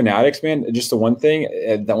the whole Fanatics, man, just the one thing,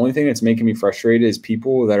 the only thing that's making me frustrated is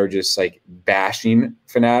people that are just like bashing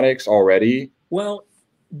Fanatics already. Well,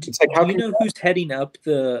 It's like, how do you can know who's heading up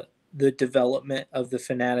the development of the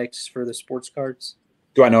Fanatics for the sports cards?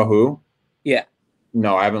 do I know who? Yeah.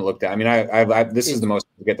 No, I haven't looked at. I mean, I this is It's the most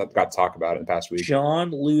I got to talk about it in the past week.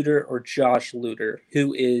 John Luter or Josh Luter,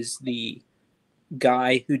 who is the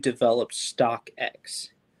guy who developed StockX.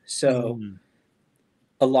 So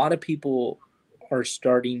a lot of people are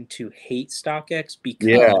starting to hate StockX because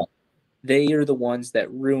Yeah. they are the ones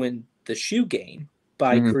that ruined the shoe game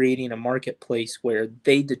by Mhm. creating a marketplace where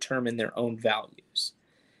they determine their own values.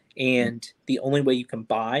 And the only way you can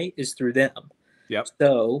buy is through them. Yep.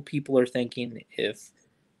 So people are thinking if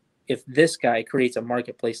this guy creates a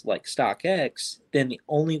marketplace like StockX, then the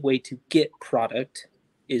only way to get product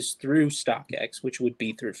is through StockX, which would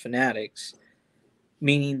be through Fanatics,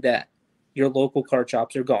 meaning that your local card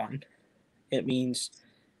shops are gone. It means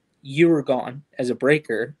you are gone as a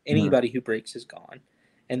breaker. Anybody who breaks is gone.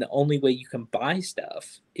 And the only way you can buy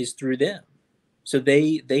stuff is through them. So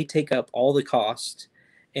they take up all the cost,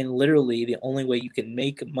 and literally the only way you can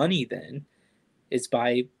make money then is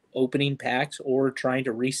by opening packs or trying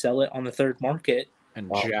to resell it on the third market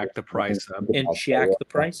And jack the price up. and jack the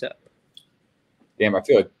price up. Damn, I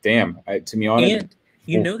feel like to be honest. And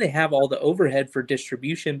you know they have all the overhead for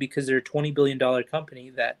distribution because they're a $20 billion company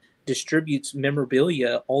that distributes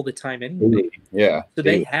memorabilia all the time anyway. Yeah. So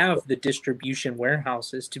they have the distribution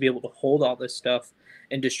warehouses to be able to hold all this stuff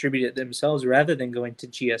and distribute it themselves rather than going to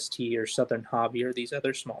GST or Southern Hobby or these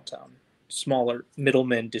other smaller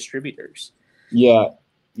middlemen distributors. Yeah.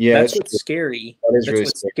 Yeah. That's what's scary. That is That's really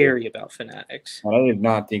what's scary about Fanatics. I did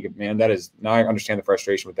not think of, man, that is, now I understand the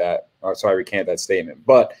frustration with that. So I recant that statement.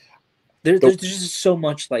 But There's just so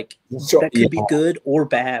much like that could be good or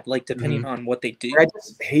bad, like depending on what they do. I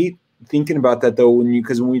just hate thinking about that though,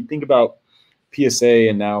 because when we think about PSA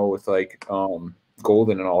and now with like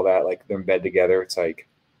Golden and all that, like them bed together, it's like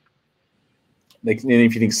and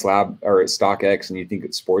if you think Slab or StockX and you think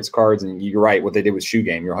it's sports cards, and you're right, what they did with Shoe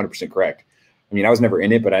Game, you're 100% correct. I mean, I was never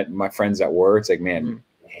in it, but my friends that were, it's like, man,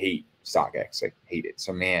 I hate StockX, like hate it.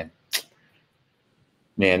 So man,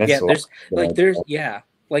 that's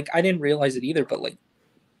like I didn't realize it either, but like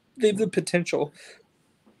they have the potential,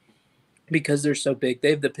 because they're so big,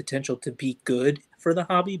 they have the potential to be good for the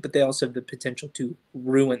hobby, but they also have the potential to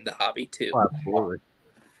ruin the hobby too. Oh, absolutely.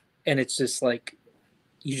 And it's just like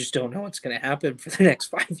you just don't know what's going to happen for the next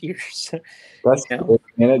 5 years. That's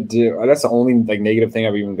that's the only like negative thing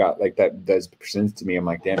I've even got like that's presented to me. I'm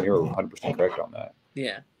like, damn, you're 100% correct on that.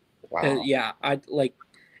 Yeah. Wow. I like,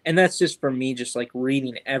 and that's just for me, just like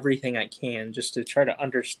reading everything I can just to try to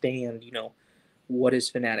understand, what is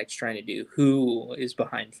Fanatics trying to do? Who is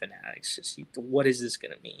behind Fanatics? Just what is this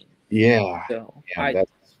going to mean? Yeah. So yeah,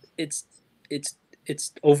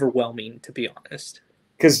 it's overwhelming, to be honest.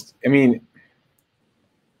 Because I mean,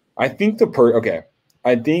 I think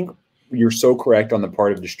I think you're so correct on the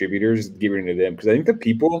part of distributors giving it to them, because I think the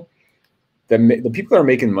people that are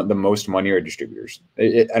making the most money are distributors.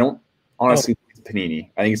 I don't honestly think it's Panini.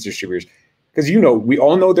 I think it's distributors, because we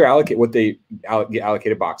all know what they get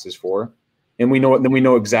allocated boxes for, and we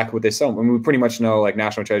know exactly what they sell. I mean, we pretty much know like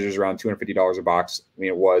National Treasures around $250 a box. I mean,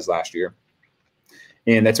 it was last year,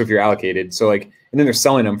 and that's if you're allocated. So like, and then they're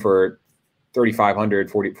selling them for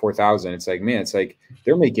 $3,500, $44,000. It's like, man, it's like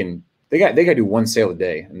they got to do one sale a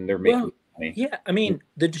day, and they're making money. Yeah, I mean,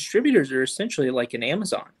 the distributors are essentially like an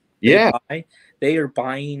Amazon. They are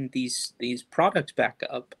buying these products back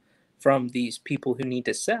up from these people who need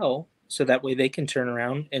to sell, so that way they can turn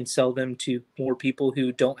around and sell them to more people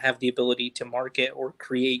who don't have the ability to market or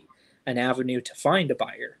create an avenue to find a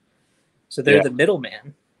buyer. So they're the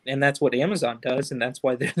middleman. And that's what Amazon does, and that's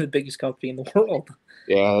why they're the biggest company in the world.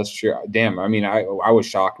 Yeah, that's true. Damn, I mean, I was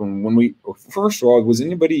shocked when we first of all,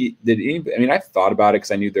 I've thought about it because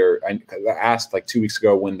I knew I asked like 2 weeks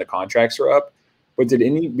ago when the contracts are up, but did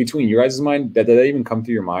any between your guys' mind did that even come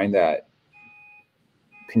through your mind that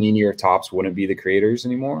Panini or Topps wouldn't be the creators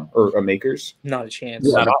anymore or makers? Not a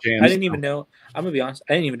chance. Not a chance. I didn't even know. I'm gonna be honest.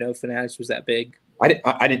 I didn't even know Fanatics was that big. I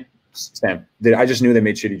didn't. Sam, I just knew they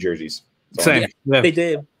made shitty jerseys. So. Same. Yeah, Yeah. they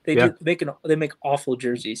did. They Yeah. do. They make awful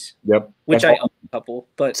jerseys. Yep. Which couple,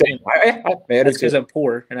 but Same. that's because I'm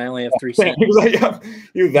poor and I only have 3 cents. He was like, yeah,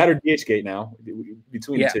 you that or DHgate now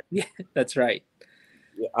between the two. Yeah, that's right.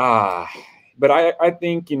 But I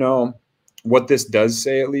think, what this does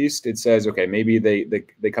say, at least it says, okay, maybe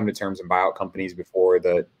they come to terms and buy out companies before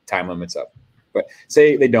the time limit's up. But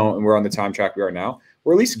say they don't, and we're on the time track we are now,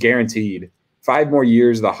 we're at least guaranteed 5 more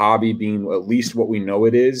years of the hobby being at least what we know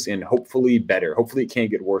it is, and hopefully better. Hopefully it can't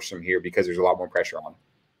get worse from here because there's a lot more pressure on.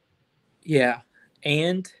 Yeah,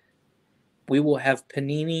 and we will have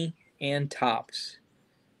Panini and Topps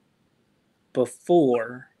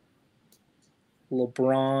before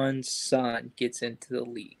LeBron's son gets into the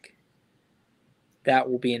league. That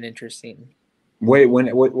will be an interesting. Wait,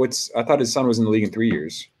 what's? I thought his son was in the league in 3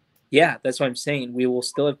 years. Yeah, that's what I'm saying. We will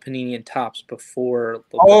still have Panini and Topps before.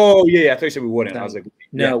 Oh yeah, I thought you said we wouldn't. I was like,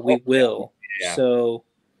 no, we will. Yeah. So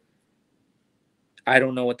I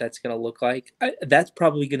don't know what that's going to look like. That's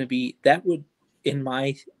probably going to be in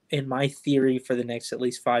my theory for the next at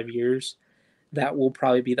least 5 years. That will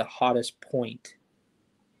probably be the hottest point.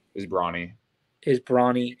 Is Bronny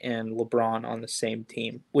and LeBron on the same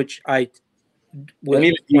team, which I will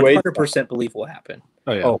 100% believe will happen.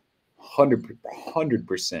 Oh yeah.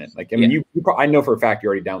 100%. Like, I mean, I know for a fact you're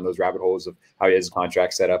already down those rabbit holes of how he has his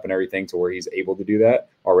contract set up and everything to where he's able to do that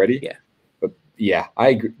already. Yeah. But yeah, I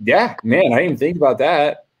agree. Yeah, man, I didn't even think about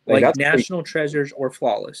that. Like that's National Treasures or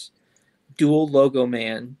Flawless, dual logo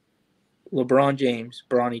man, LeBron James,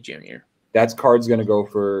 Bronny Jr. That's card's going to go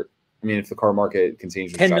for. I mean, if the card market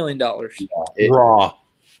continues, $10 million. Raw.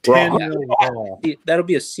 That'll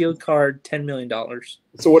be a sealed card, $10 million.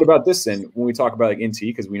 So what about this then? When we talk about like NT,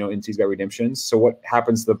 because we know NT's got redemptions. So what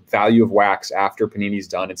happens to the value of wax after Panini's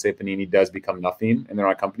done, and say Panini does become nothing and they're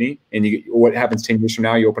not a company, and what happens 10 years from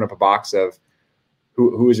now? You open up a box of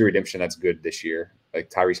who is a redemption that's good this year? Like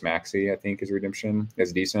Tyrese Maxey, I think, is a redemption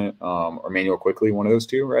that's decent, or Emmanuel Quickly, one of those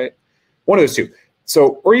two, right? One of those two.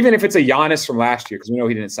 So, or even if it's a Giannis from last year, because we know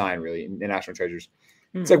he didn't sign really in National Treasures.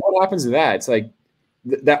 It's like, what happens to that? It's like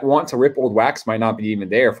that want to rip old wax might not be even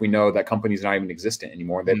there if we know that company's not even existent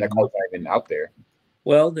anymore. That card's not even out there.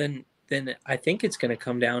 Well, then I think it's going to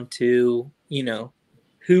come down to,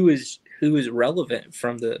 who is relevant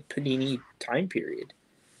from the Panini time period.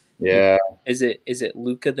 Yeah. Is it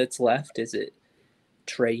Luka that's left? Is it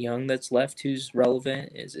Trae Young that's left who's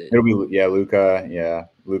relevant? It'll be Luka. Yeah,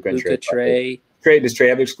 Luka and Trae. Does Trae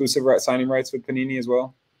have exclusive signing rights with Panini as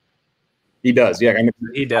well? He does. Yeah,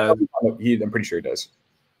 he does. I'm pretty sure he does.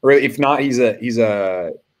 Or if not, he's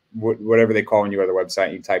a whatever they call when you go to the website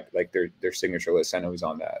and you type like their signature list. I know he's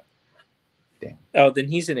on that. Damn. Oh, then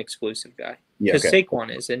he's an exclusive guy. Yeah, because Saquon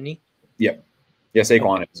is, isn't he? Yep. Yeah,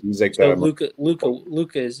 Saquon is. He's like so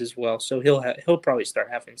Luka is as well. So he'll probably start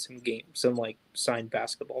having some like signed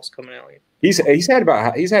basketballs coming out. He's had signed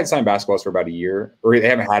basketballs for about a year, or they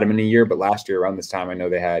haven't had him in a year. But last year around this time, I know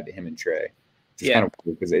they had him and Trae. It's kind of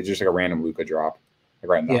cool because it's just like a random Luka drop. Like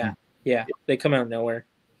right now. Yeah. They come out of nowhere.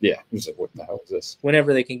 Yeah. I'm just like, what the hell is this?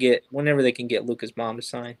 Whenever they can get Luka's mom to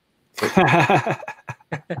sign.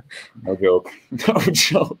 No joke. No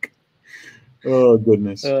joke. Oh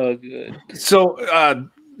goodness. Oh good. So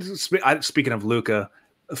speaking of Luka,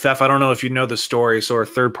 Thef, I don't know if you know the story. So our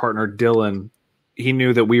third partner, Dylan, he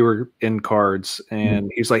knew that we were in cards,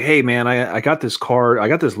 and he's like, "Hey man, I got this card. I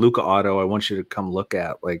got this Luka auto. I want you to come look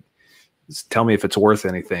at. Like, tell me if it's worth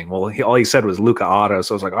anything." Well, all he said was Luka auto.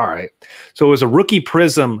 So I was like, all right. So it was a rookie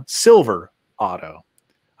Prism silver auto.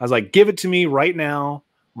 I was like, give it to me right now.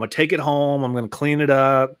 I'm going to take it home. I'm going to clean it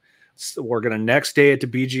up. We're going to next day it to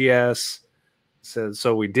BGS.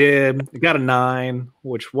 So we did. We got a 9,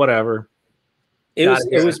 which whatever. It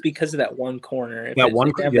was because of that one corner. The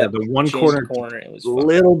one corner. It was a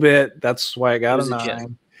little bit. That's why I got a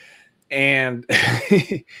 9. And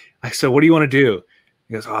I said, what do you want to do?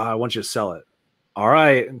 He goes, I want you to sell it. All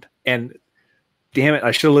right. And damn it,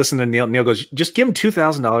 I should have listened to Neil. Neil goes, just give him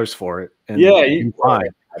 $2,000 for it. And fine.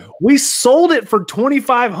 We sold it for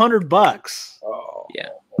 $2,500. Oh. Yeah.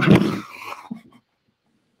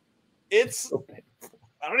 It's.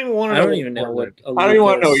 I don't even want to know. I don't even know what. I don't even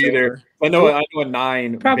want to know either. I know a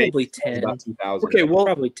 9. Probably 10. Okay, well,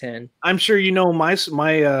 probably 10. I'm sure you know my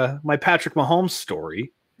Patrick Mahomes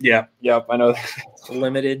story. Yeah. Yep. I know that.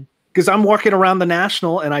 Limited. Because I'm walking around the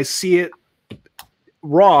National and I see it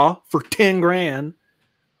raw for $10,000.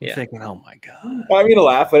 I'm thinking, oh my god. I'm gonna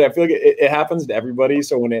laugh, but I feel like it happens to everybody.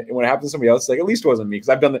 So when it happens to somebody else, it's like at least it wasn't me, because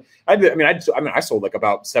I've done I sold like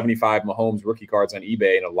about 75 Mahomes rookie cards on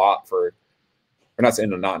eBay in a lot for, or not saying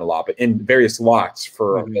not in a lot, but in various lots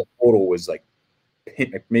for the total was like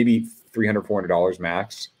maybe $300-$400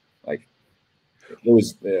 max. Like,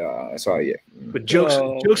 was so yeah. But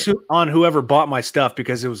jokes on whoever bought my stuff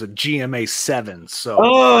because it was a GMA 7.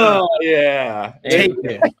 So yeah,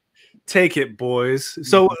 take it, boys.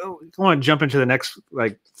 So I want to jump into the next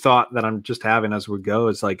thought that I'm just having as we go.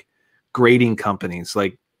 Is grading companies.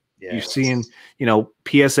 You've seen,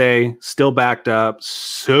 PSA still backed up,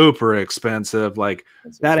 super expensive.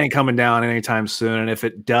 That ain't coming down anytime soon. And if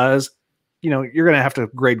it does, you're gonna have to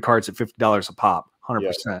grade cards at $50 a pop,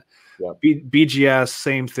 100%. Yeah. BGS,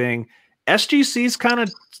 same thing. SGC's kind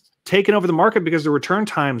of taken over the market because the return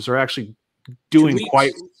times are actually doing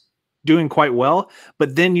quite well.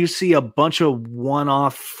 But then you see a bunch of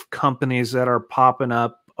one-off companies that are popping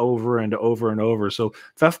up over and over and over. So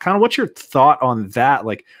that's kind of what's your thought on that?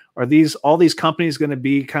 Are all these companies going to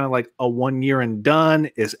be kind of a 1 year and done?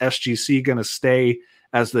 Is SGC going to stay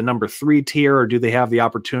as the number 3 tier, or do they have the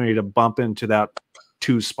opportunity to bump into that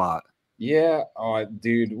 2 spot? Yeah,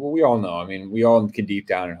 dude. Well, we all know. I mean, we all can deep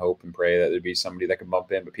down and hope and pray that there'd be somebody that could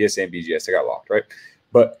bump in. But PSA and BGS, they got locked, right?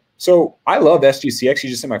 But so I love SGC.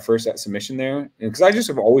 Actually, just in my first submission there, because I just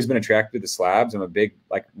have always been attracted to the slabs. I'm a big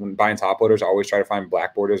when buying top loaders, I always try to find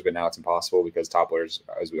black borders, but now it's impossible because top loaders,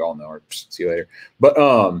 as we all know, are see you later. But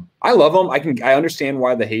I love them. I understand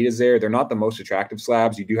why the hate is there. They're not the most attractive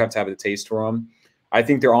slabs. You do have to have the taste for them. I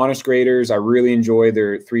think they're honest graders. I really enjoy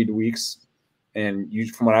their 3 weeks. And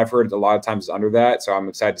from what I've heard, a lot of times it's under that. So I'm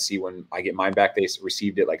excited to see when I get mine back. They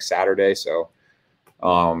received it Saturday. So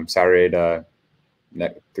Saturday to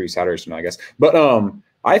 3 Saturdays from now, I guess. But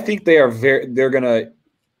I think they're going to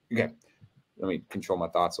 – okay, let me control my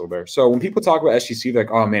thoughts a little better. So when people talk about SGC, they're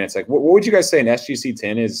like, oh, man, it's what would you guys say an SGC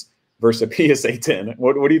 10 is versus a PSA 10?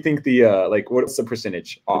 What do you think what's the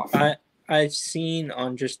percentage off? I've seen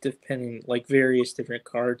on just depending various different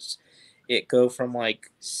cards – it go from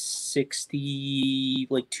 60,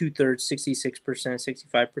 2/3, 66%,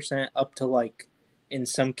 65%, up to in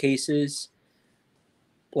some cases,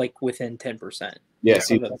 within 10%. Yeah,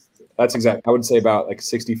 see, that's exactly. I would say about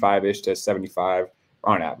 65-ish to 75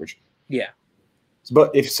 on average. Yeah.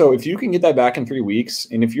 But if you can get that back in 3 weeks,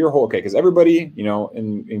 and if you're okay, because everybody,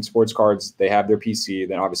 in sports cards, they have their PC,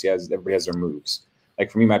 then obviously everybody has their moves.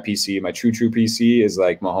 For me, my PC, my true PC is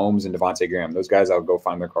Mahomes and Devontae Graham. Those guys, I'll go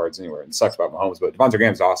find their cards anywhere. It sucks about Mahomes, but Devontae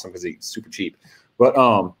Graham's awesome because he's super cheap. But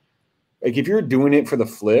if you're doing it for the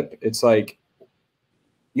flip, it's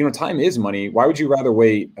time is money. Why would you rather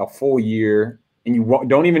wait a full year and you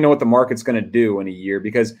don't even know what the market's going to do in a year?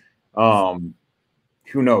 Because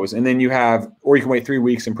who knows? And then you can wait 3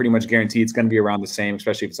 weeks and pretty much guarantee it's going to be around the same,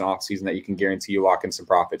 especially if it's an off season that you can guarantee you lock in some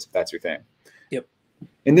profits if that's your thing. Yep.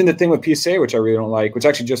 And then the thing with PSA, which I really don't like, which I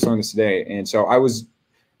actually just learned this today. And so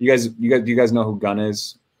you guys know who Gun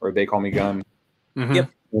is, or they call me Gun? Mm-hmm.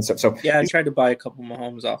 Yep. And so yeah, I tried to buy a couple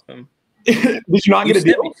Mahomes off him. Did you not get a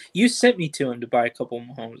deal? You sent me to him to buy a couple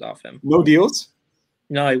Mahomes off him. No deals?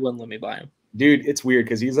 No, he wouldn't let me buy him. Dude, it's weird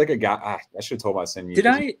because he's a guy. I should have told him I sent you.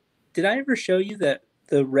 Did I ever show you the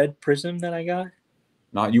red prism that I got?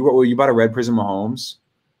 Not you. You bought a red prism Mahomes.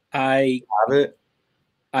 I have it.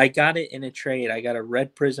 I got it in a trade. I got a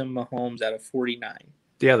red prism Mahomes out of 49.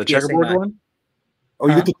 Yeah, the checkerboard one. Oh,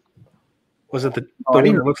 you was it the one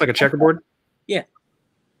that looks like a checkerboard? Yeah.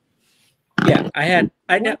 Yeah,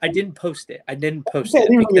 I didn't post it. I didn't post it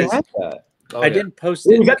because I didn't post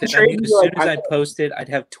it because I knew as soon as I posted, I'd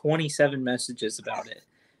have 27 messages about it.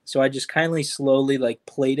 So I just kindly, slowly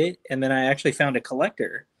played it, and then I actually found a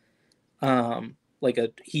collector.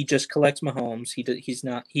 He just collects Mahomes.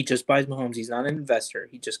 He just buys Mahomes. He's not an investor.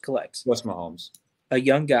 He just collects. What's Mahomes? A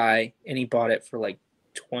young guy, and he bought it for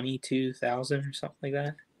 $22,000 or something like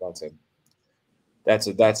that. That's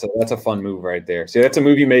a fun move right there. See, that's a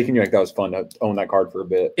move you make, and you're that was fun to own that card for a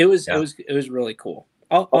bit. It was really cool.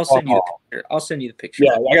 I'll send you the picture. I'll send you the picture.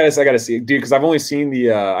 Yeah, I gotta see it, dude, because I've only seen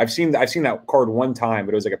the I've seen that card one time,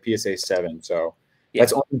 but it was a PSA 7. So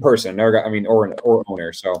that's only person. Never got or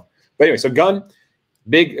owner. So but anyway, so Gun,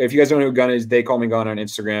 big. If you guys don't know who Gun is, they call me Gun on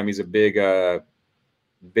Instagram. He's a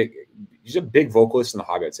he's a big vocalist in the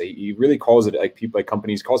hobby. I'd say he really calls it people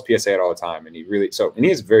companies calls PSA out all the time, and he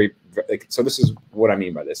is very so. This is what I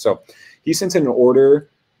mean by this. So he sent in an order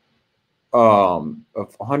of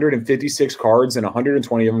 156 cards, and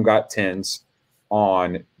 120 of them got 10s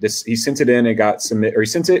on this. He sent it in and got submit, or he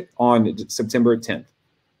sent it on September 10th,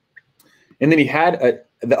 and then he had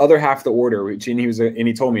the other half of the order, and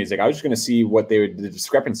he told me he's I was just going to see what the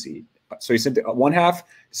discrepancy. So he sent one half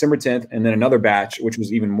December 10th, and then another batch, which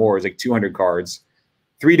was even more. It was 200 cards.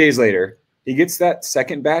 3 days later, he gets that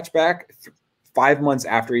second batch back 5 months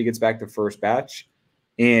after he gets back the first batch,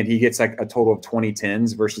 and he gets a total of 20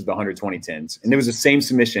 10s versus the 120 10s. And it was the same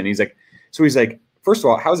submission. He's like, first of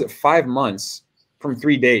all, how is it 5 months from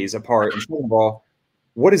 3 days apart. And second of all,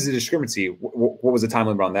 what is the discrepancy? What was the time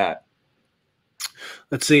limit on that?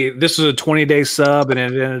 Let's see. This was a 20-day sub, and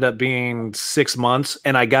it ended up being 6 months.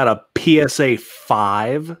 And I got a PSA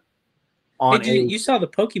 5 on. Hey, you saw the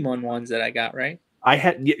Pokemon ones that I got, right? I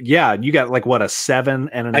had, yeah. You got like what, a 7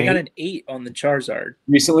 and an 8? I got an 8 on the Charizard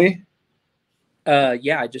Recently?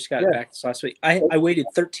 Yeah, I just got it back this last week. I waited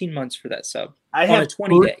 13 months for that sub. I on have a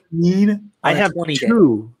 20-day. I have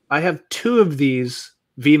 2. I have 2 of these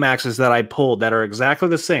VMAXs that I pulled that are exactly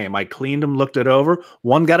the same. I cleaned them, looked it over.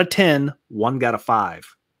 One got a 10, one got a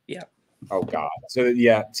 5. Yeah. Oh God. So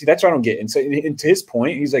yeah, see, that's what I don't get. And so, and to his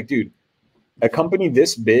point, he's like, dude, a company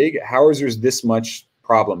this big, how is there's this much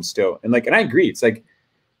problem still? And like, and I agree. It's like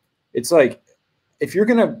if you're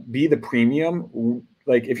gonna be the premium,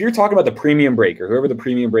 like if you're talking about the premium breaker, whoever the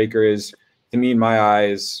premium breaker is, to me, in my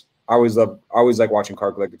eyes, I always like watching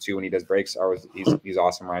Card Collector 2 when he does breaks. He's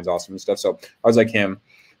awesome. Ryan's awesome and stuff. So I was like him.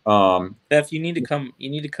 Beth, you need to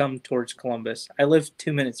come towards Columbus. I live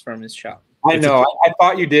 2 minutes from his shop. I know. I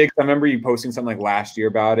thought you did. I remember you posting something like last year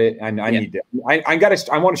about it. I need to. I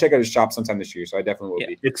want to check out his shop sometime this year. So I definitely will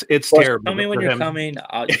be. It's terrible. Tell me when you're coming.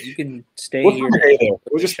 You can stay we'll here.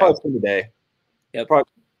 We'll just probably spend the day. Yep. Probably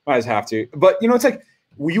might just have to. But it's like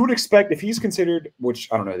you would expect if he's considered, which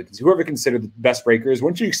I don't know, whoever considered the best breakers,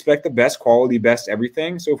 wouldn't you expect the best quality, best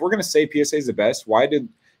everything? So if we're gonna say PSA is the best, why did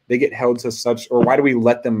they get held to such, or why do we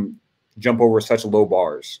let them jump over such low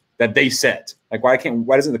bars that they set? Like why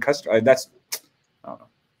doesn't the customer? I don't know.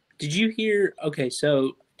 Did you hear? Okay,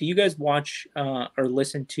 so do you guys watch or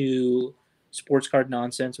listen to Sports Card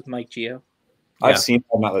Nonsense with Mike Gio? I've I've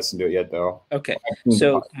not listened to it yet though. Okay,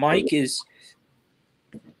 so Mike he's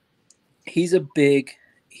a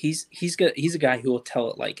guy who will tell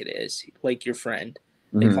it like it is, like your friend.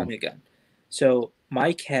 They call me a gun. So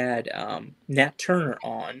Mike had Nat Turner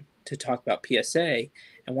on to talk about PSA,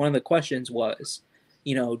 and one of the questions was,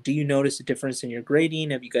 do you notice a difference in your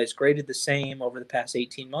grading? Have you guys graded the same over the past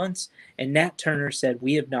 18 months? And Nat Turner said,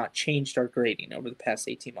 we have not changed our grading over the past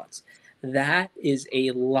 18 months. That is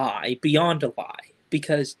a lie, beyond a lie,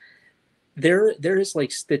 because there is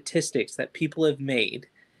like statistics that people have made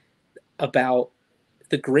about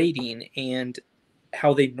the grading and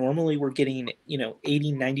how they normally were getting,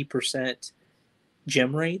 80, 90%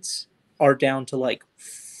 gem rates are down to like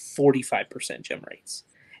 45% gem rates.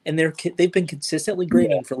 And they've been consistently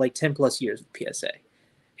grading for like 10 plus years with PSA.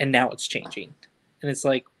 And now it's changing. And it's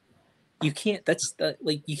like, you can't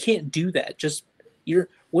do that.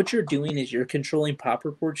 What you're doing is you're controlling pop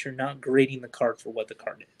reports. You're not grading the card for what the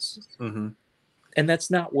card is. Mm-hmm. And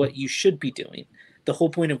that's not what you should be doing. The whole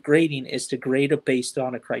point of grading is to grade it based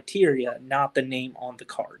on a criteria, not the name on the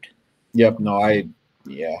card. Yep. No,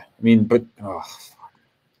 but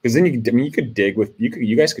because then you could dig with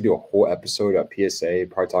you guys could do a whole episode of PSA,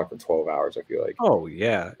 probably talk for 12 hours. I feel like. Oh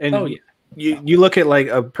yeah, and you look at like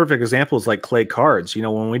a perfect example is like Clay Cards.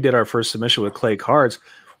 When we did our first submission with Clay Cards,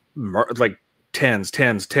 like tens.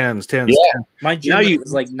 Yeah. My gem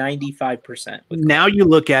was like 95%. Now you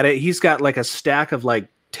look at it, he's got like a stack of like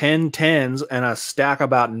 10 10s and a stack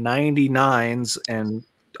about 99s and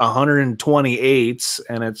 128s,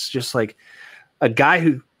 and it's just like a guy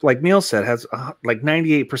who, like Neil said, has like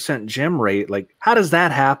 98% gem rate. Like, how does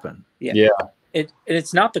that happen? Yeah.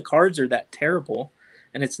 It's not the cards are that terrible,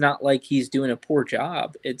 and it's not like he's doing a poor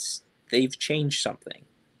job. It's they've changed something.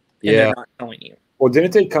 And they're not telling you. Well,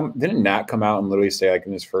 didn't Nat come out and literally say, like,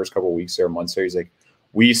 in his first couple of weeks or months there, he's like,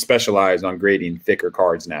 we specialize on grading thicker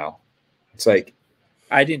cards now. It's like,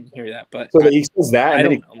 I didn't hear that, but so he says that,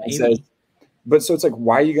 and then he says, but so it's like,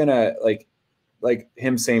 why are you gonna like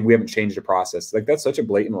him saying we haven't changed the process? Like, that's such a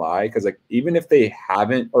blatant lie, because like even if they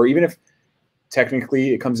haven't, or even if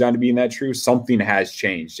technically it comes down to being that true, something has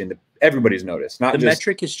changed, and everybody's noticed. Not the just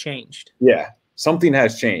metric has changed. Yeah, something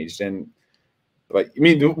has changed, and but I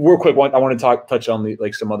mean, real quick, I want to touch on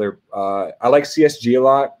some other. I like CSG a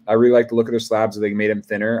lot. I really like the look of their slabs. They made them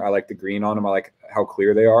thinner. I like the green on them. I like how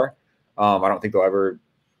clear they are. I don't think they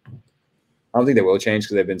will change,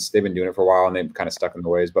 because they've been doing it for a while and they've kind of stuck in the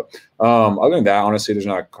ways. But other than that, honestly, there's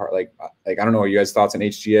not a car like I don't know what you guys' thoughts on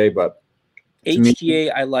HGA, but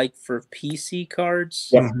HGA I like for PC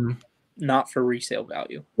cards, not for resale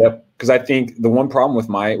value. Yep, because I think the one problem with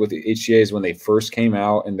the HGA is when they first came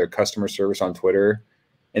out and their customer service on Twitter,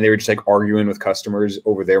 and they were just like arguing with customers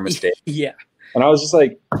over their mistakes. Yeah, and I was just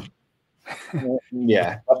like,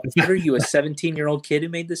 yeah. What are you, a 17-year-old kid who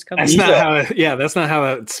made this company? That's not how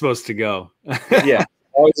it's supposed to go. Yeah.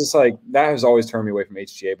 I was just like, that has always turned me away from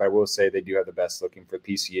HGA, but I will say they do have the best looking for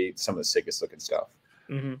PCA, some of the sickest looking stuff.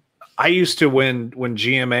 Mhm. I used to when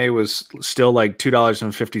GMA was still like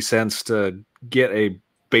 $2.50 to get a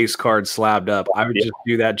base card slabbed up. I would just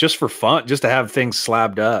do that just for fun, just to have things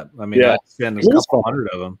slabbed up. I mean, Yeah. I'd spend a It was couple fun. hundred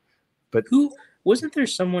of them. Who wasn't there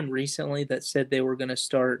someone recently that said they were going to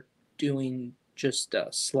start doing just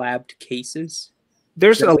slabbed cases?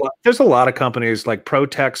 There's a lot of companies like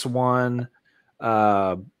Protex one.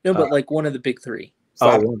 No, but like one of the big three.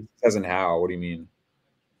 Slab as in how? What do you mean?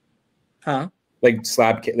 Huh? Like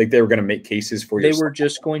like they were going to make cases for They your were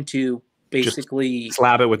just going to basically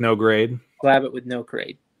slab it with no grade. slab it with no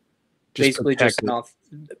grade. Just Basically, protect just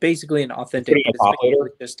it. basically an authentic, Put it in a top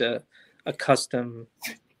loader? just a custom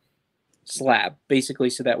slab, basically,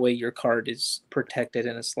 so that way your card is protected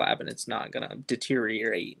in a slab and it's not gonna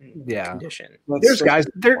deteriorate in condition. There's guys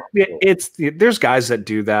there's guys that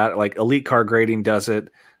do that. Like Elite Card Grading does it.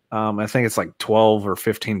 I think it's like $12 or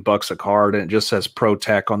 $15 a card, and it just says Pro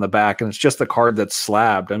Tech on the back, and it's just the card that's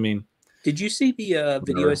slabbed. I mean, did you see the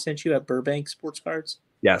video I sent you at Burbank Sports Cards?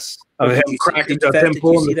 yes. Or Of did him you cracking see- did him you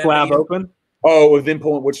pulling see the that slab video? open. Oh, with them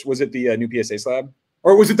pulling, which was it the new PSA slab?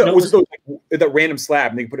 Or was it the No, was it the random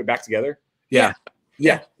slab and they put it back together? Yeah.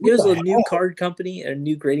 Yeah, it was What a the new hell? card company, a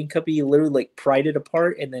new grading company. You literally like pried it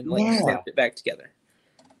apart and then like Yeah. snapped it back together.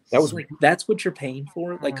 That was Like that's what you're paying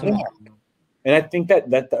for. Like, come on. And I think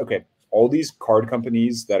that okay, all these card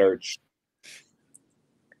companies that are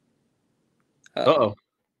Uh-oh.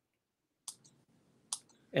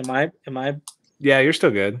 Am I? Yeah, you're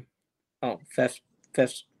still good. Oh,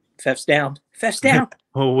 Feft's down. Feft's down.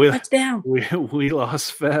 Oh, Feft's down. we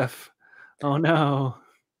lost Fef. Oh no.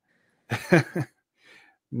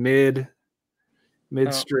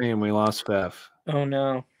 Midstream, we lost Fef. Oh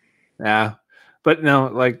no. Yeah. But no,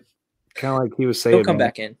 like kind of like he was saying. He'll come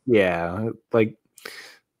back in. Yeah. Like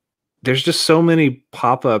there's just so many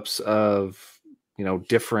pop-ups of,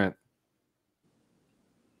 different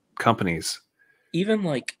companies. Even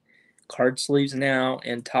like card sleeves now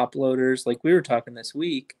and top loaders. Like we were talking this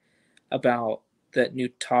week about that new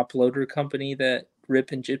top loader company that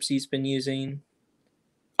Rip and Gypsy's been using.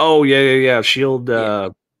 Oh yeah. Shield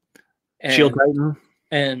Shield Titan.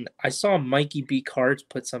 And I saw Mikey B Cards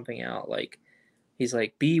put something out like he's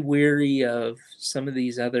like, be wary of some of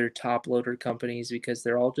these other top loader companies because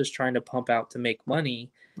they're all just trying to pump out to make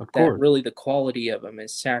money. Of That course. really the quality of them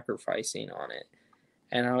is sacrificing on it.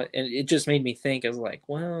 And it just made me think, I was like,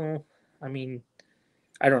 well, I mean,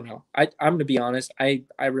 I don't know. I'm going to be honest. I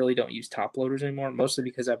really don't use top loaders anymore, mostly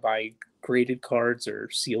because I buy graded cards or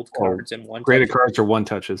sealed cards and one Graded touch. cards or one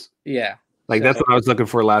touches. Yeah. Like that's what I was looking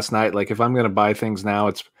for last night. Like if I'm going to buy things now,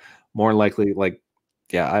 it's more likely like,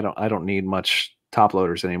 yeah, I don't need much top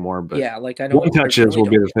loaders anymore, but yeah, like I don't. one touches will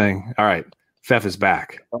be the thing. All right. Fef is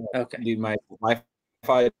back. Okay. Dude, my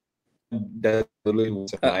Wi-Fi literally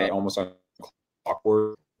was almost on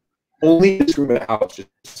clockwork. Only this room at the house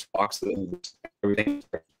just boxes and everything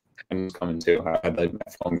and coming too. I had like my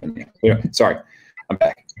phone in there. Yeah, sorry, I'm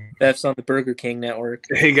back. That's on the Burger King network.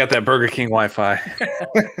 He got that Burger King Wi-Fi.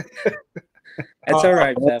 That's all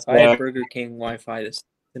right, Beth. I Yeah. had Burger King Wi-Fi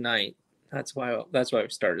tonight. That's why we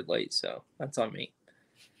started late. So that's on me.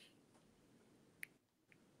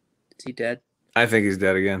 Is he dead? I think he's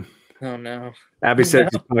dead again. Oh no. Abby said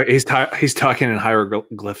he's talking in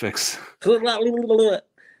hieroglyphics.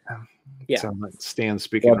 Yeah. Sound like Stan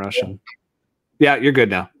speaking Russian. Yeah, you're good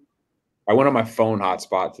now. I went on my phone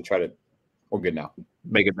hotspot to try to. We're good now.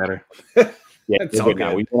 Make it better. Yeah, It's we're all good now.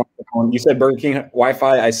 good. We went on the phone. You said Burger King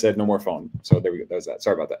Wi-Fi. I said no more phone. So there we go. That was that.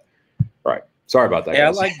 Sorry about that. All right. Sorry about that. Yeah, I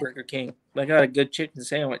guys. like Burger King. I got a good chicken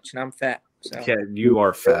sandwich, and I'm fat. So Yeah, you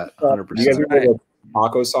are fat, 100%. You guys remember the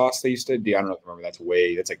taco sauce they used to do? I don't know if you remember.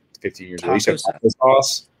 That's like 15 years ago. They used to have Taco taco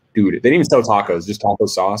sauce. Dude, they didn't even sell tacos. Just taco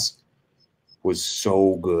sauce was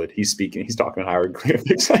so good. He's talking in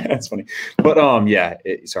hieroglyphics. That's funny. But yeah.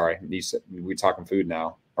 Sorry. We're talking food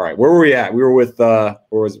now. All right. Where were we at? We were with where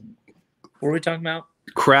was it? what were we talking about?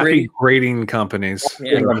 Crappy grading companies.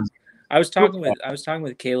 Yeah. I was talking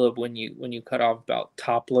with Caleb when you cut off about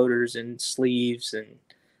top loaders and sleeves and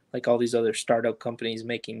like all these other startup companies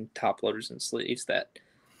making top loaders and sleeves that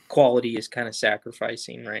quality is kind of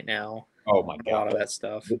sacrificing right now. Oh my A lot god. of that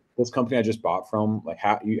stuff. This company I just bought from, like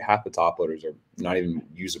half the top loaders are not even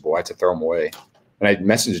usable. I had to throw them away. And I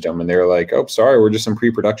messaged them and they were like, "Oh, sorry, we're just in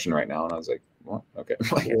pre-production right now." And I was like, "What? Okay."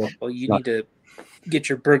 Well, you need to get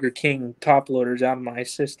your Burger King top loaders out of my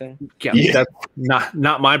system. Yeah, that's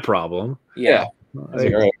not my problem. Yeah. I was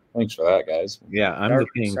like, all right, thanks for that, guys. Yeah, I'm Start,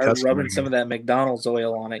 the paying start customer. rubbing some of that McDonald's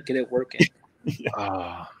oil on it. Get it working.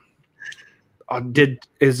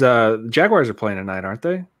 Jaguars are playing tonight, aren't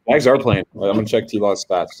they? Jags are playing. I'm gonna check T-Law's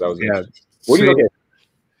stats. That was Yeah. What do you See, look at?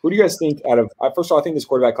 Who do you guys think out of first of all, I think this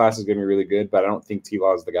quarterback class is going to be really good, but I don't think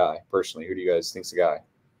T-Law is the guy personally. Who do you guys think's the guy?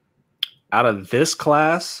 Out of this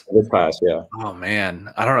class? This class, yeah. Oh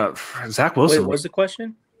man, I don't know. Zach Wilson. Wait, what's the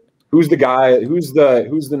question? Who's the guy? Who's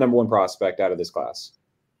the number one prospect out of this class?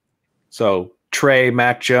 So Trey,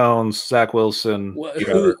 Mac Jones, Zach Wilson.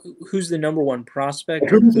 Who's the number one prospect?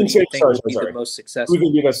 Who do you think sorry. the most successful? Who's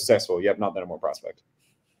going to be the most successful? Yep, not the number one prospect.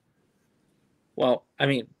 Well, I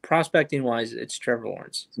mean, prospecting wise, it's Trevor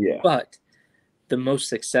Lawrence. Yeah. But the most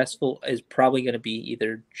successful is probably going to be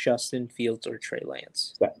either Justin Fields or Trey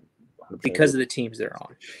Lance because of the teams they're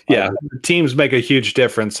on. Yeah, the teams make a huge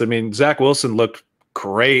difference. I mean, Zach Wilson looked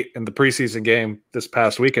great in the preseason game this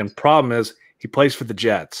past weekend. Problem is, he plays for the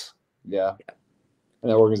Jets. Yeah. And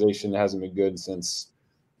that organization hasn't been good since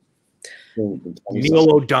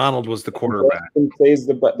Neil O'Donnell was the quarterback. Plays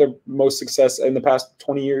the most success in the past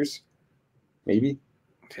 20 years. Maybe.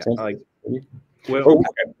 Yeah,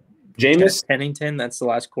 Jameis Pennington, that's the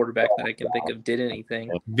last quarterback that I can think of did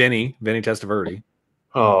anything. Vinny Testaverde.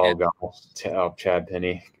 Oh, God. Chad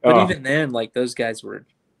Penny. But even then, like, those guys were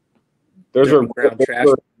those are trash.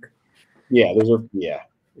 Yeah.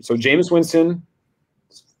 So Jameis Winston,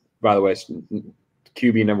 by the way,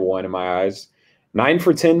 QB number one in my eyes. 9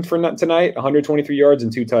 for 10 for tonight, 123 yards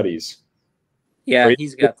and 2 tutties. Yeah,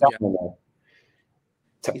 he's got the job.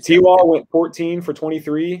 T-Law went 14 for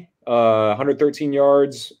 23, 113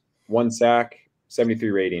 yards, 1 sack,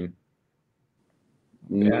 73 rating.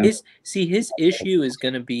 Yeah. His issue is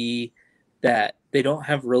going to be that they don't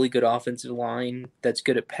have really good offensive line that's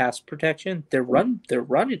good at pass protection. Their run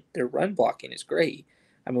blocking is great.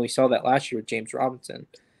 I mean, we saw that last year with James Robinson,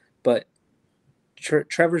 but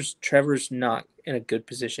Trevor's not in a good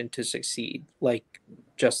position to succeed like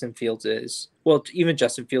Justin Fields is. Well, even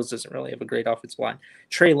Justin Fields doesn't really have a great offensive line.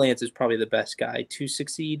 Trey Lance is probably the best guy to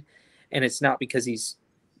succeed, and it's not because he's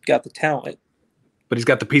got the talent, but he's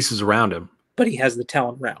got the pieces around him. But he has the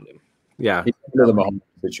talent around him. Yeah, he's under the Mahomes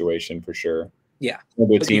situation for sure. Yeah,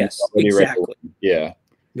 yes, exactly. Yeah.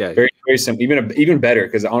 Very, very simple. Even better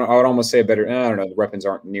because I would almost say better. I don't know. The weapons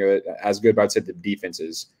aren't near as good, but I'd say the defense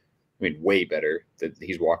is, way better that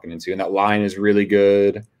he's walking into, and that line is really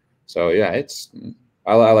good. So yeah,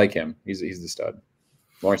 I like him. He's the stud.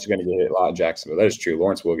 Lawrence is going to get hit a lot in Jacksonville. That is true.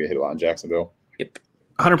 Lawrence will get hit a lot in Jacksonville. Yep.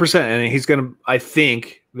 100%. And he's going to, I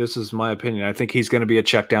think, this is my opinion, I think he's going to be a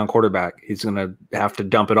check down quarterback. He's going to have to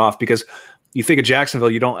dump it off because you think of Jacksonville,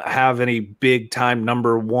 you don't have any big time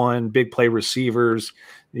number one, big play receivers.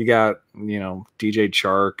 You got, DJ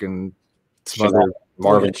Chark and some other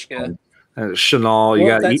Marvin. Chanel.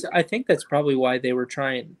 I think that's probably why they were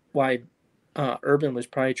Urban was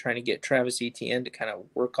probably trying to get Travis Etienne to kind of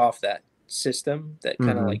work off that system, that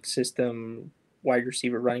kind of like system wide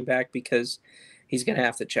receiver running back, because he's going to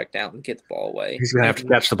have to check down and get the ball away. He's going to have to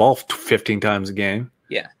catch the ball 15 times a game.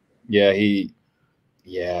 Yeah. Yeah,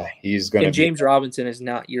 he's going to. And James Robinson is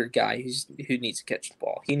not your guy who needs to catch the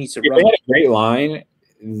ball. He needs to run. If they had a great line,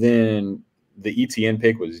 then the ETN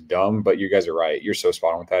pick was dumb, but you guys are right. You're so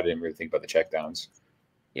spot on with that. I didn't really think about the checkdowns.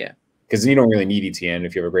 Yeah. Because you don't really need ETN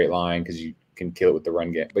if you have a great line because you can kill it with the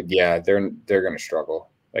run game. But yeah, they're going to struggle.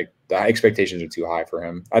 Like the expectations are too high for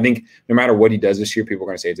him. I think no matter what he does this year, people are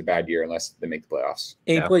going to say it's a bad year unless they make the playoffs.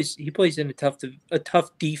 And he plays in a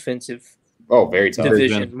tough defensive very tough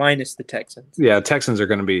division minus the Texans. Yeah, Texans are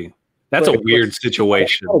going to be. That's a weird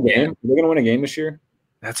situation. Are they going to win a game this year?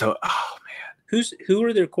 Who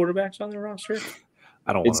are their quarterbacks on their roster?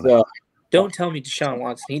 I don't want to know. Don't tell me Deshaun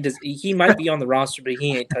Watson. He might be on the roster, but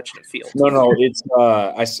he ain't touching the field. No. It's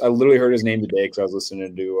I literally heard his name today because I was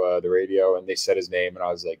listening to the radio and they said his name and I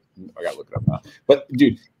was like, I gotta look it up now. But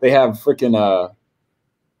dude, they have freaking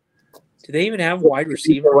do they even have wide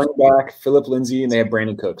receiver? Running back Philip Lindsay and they have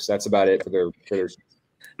Brandon Cooks. That's about it for their.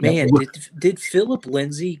 Man, did Philip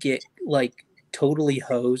Lindsay get like totally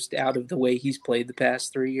hosed out of the way he's played the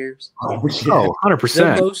past 3 years? Oh,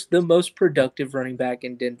 100%. The most productive running back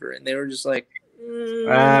in Denver, and they were just like,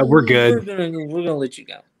 we're good. We're gonna let you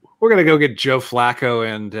go. We're gonna go get Joe Flacco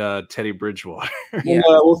and Teddy Bridgewater. Yeah,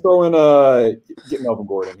 we'll throw in get Melvin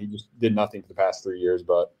Gordon. He just did nothing for the past 3 years,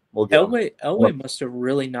 but we'll get Elway must have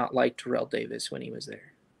really not liked Terrell Davis when he was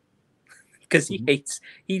there. Because he hates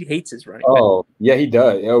his running back. Oh, yeah, he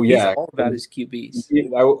does. Oh, yeah. He's all about his QBs.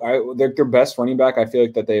 Their best running back I feel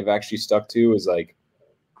like that they've actually stuck to is like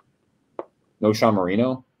Sean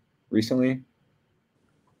Marino recently.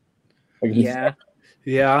 Yeah.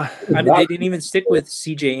 I mean, they didn't even stick with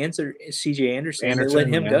CJ Anderson. They let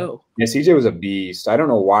him go. Yeah, CJ was a beast. I don't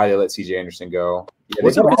know why they let CJ Anderson go. Yeah,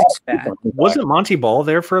 wasn't Monty Ball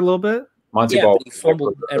there for a little bit? Ball, but he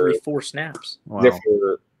fumbled every 4 snaps. Wow.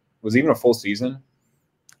 Was it even a full season?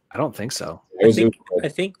 I don't think so. I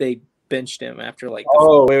think they benched him after like.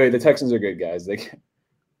 Oh wait, the Texans are good guys. They got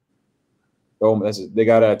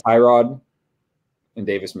Tyrod and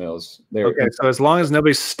Davis Mills. Okay, so as long as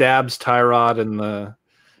nobody stabs Tyrod in the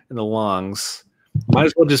lungs, might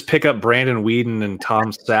as well just pick up Brandon Weeden and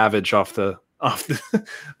Tom Savage off the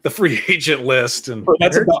free agent list. And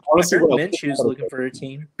that's honestly what Minshew's looking for a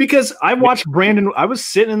team. Because I watched Brandon. I was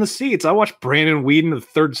sitting in the seats. I watched Brandon Weeden, the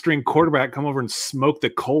third string quarterback, come over and smoke the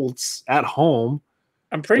Colts at home.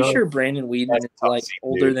 I'm pretty sure Brandon Weeden is like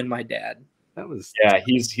older than my dad. That was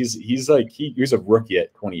he's like he was a rookie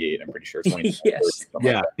at 28. I'm pretty sure. 28. Yes.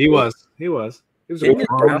 Yeah, like he was. He was Didn't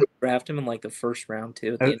Brown draft him in like the first round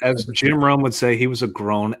too. As Jim Rome would say, he was a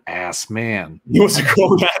grown ass man. He was a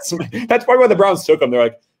grown ass man. That's probably why the Browns took him. They're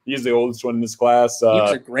like, he's the oldest one in this class. He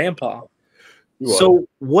was a grandpa. So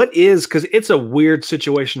what is, because it's a weird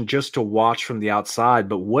situation just to watch from the outside,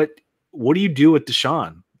 but what do you do with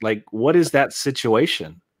Deshaun? Like, what is that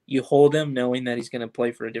situation? You hold him knowing that he's going to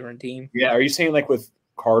play for a different team. Yeah, are you saying like with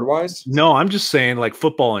card wise? No, I'm just saying like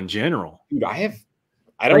football in general. Dude, I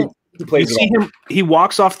don't. You see him, he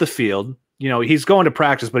walks off the field. You know, he's going to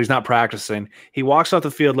practice, but he's not practicing. He walks off the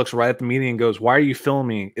field, looks right at the media, and goes, "Why are you filming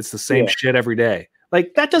me? It's the same shit every day."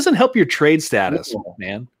 Like, that doesn't help your trade status,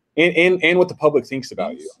 man. And what the public thinks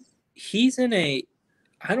about you. He's in a,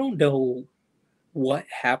 I don't know what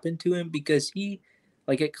happened to him, because he,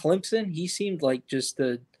 like at Clemson, he seemed like just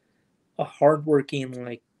a hardworking,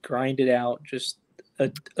 like grinded out, just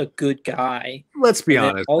a good guy. Let's be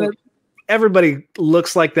honest. Everybody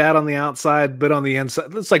looks like that on the outside, but on the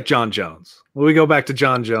inside, it's like John Jones. When we go back to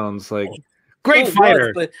John Jones, like great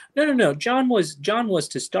fighter. But no. John was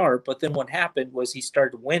to start, but then what happened was he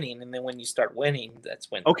started winning, and then when you start winning, that's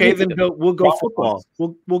when. Okay, then we'll go football.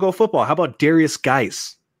 We'll go football. How about Darius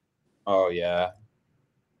Geis? Oh yeah,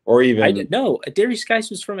 or even I didn't know Darius Geis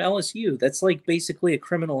was from LSU. That's like basically a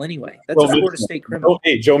criminal anyway. That's a Florida State criminal.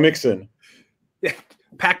 Hey, Joe Mixon. Yeah,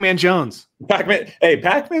 Pac-Man Jones.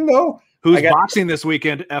 Pac-Man though. Who's boxing this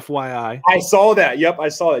weekend, FYI. I saw that. Yep, I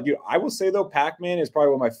saw that. Dude, I will say, though, Pac-Man is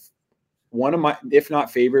probably one of my, if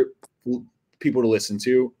not favorite, people to listen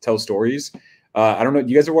to, tell stories. I don't know. Do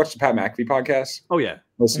you guys ever watch the Pat McAfee podcast? Oh, yeah.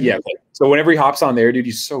 Yeah. So whenever he hops on there, dude,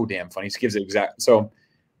 he's so damn funny. He gives it exact. So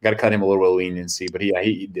got to cut him a little bit of leniency. But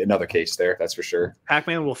he another case there, that's for sure.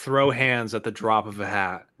 Pac-Man will throw hands at the drop of a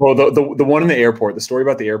hat. Well, the one in the airport, the story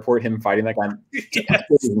about the airport, him fighting that guy.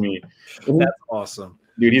 Yes. Me. That's awesome.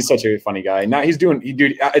 Dude, he's such a funny guy. Now dude,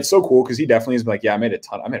 it's so cool because he definitely is like, yeah, I made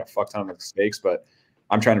a fuck ton of mistakes, but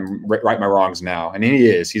I'm trying to right my wrongs now. And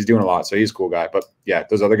he's doing a lot. So he's a cool guy. But yeah,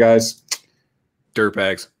 those other guys,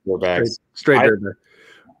 dirtbags. Straight dirtbag.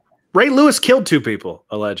 Ray Lewis killed 2 people,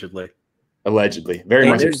 allegedly. Very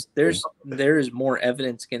much. There is more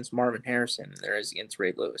evidence against Marvin Harrison than there is against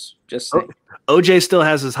Ray Lewis. Just saying. OJ still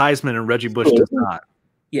has his Heisman and Reggie Bush does not.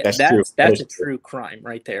 Yeah, that's a true crime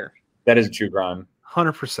right there. That is a true crime.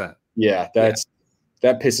 100%. Yeah,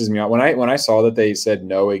 that pisses me off. When I saw that they said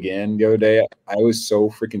no again the other day, I was so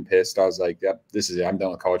freaking pissed. I was like, "Yep, this is it. I'm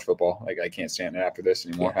done with college football. Like, I can't stand it after this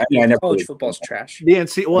anymore." Yeah, college football's trash.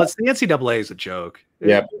 It's the NCAA is a joke.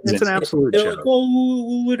 Yeah, it's an absolute joke. Like,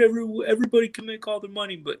 whatever. Everybody can make all the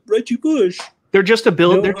money, but Reggie Bush. They're just a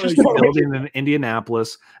building in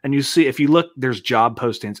Indianapolis, and you see, if you look, there's job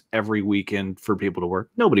postings every weekend for people to work.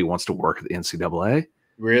 Nobody wants to work at the NCAA.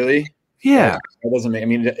 Really? Yeah, that doesn't make. I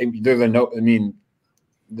mean,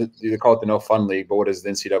 they call it the no fun league, but what does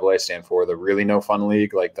the NCAA stand for? The really no fun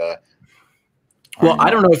league, like the. Well,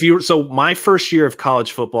 I don't know if you. So my first year of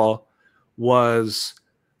college football was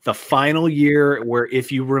the final year where,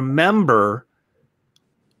 if you remember,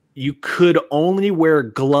 you could only wear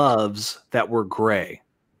gloves that were gray.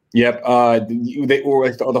 Yep. They or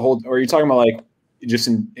like the whole. Or are you talking about like? Just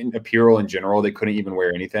in apparel in general, they couldn't even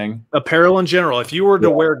wear anything. Apparel in general, if you were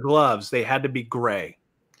to wear gloves, they had to be gray.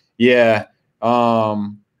 Yeah. Was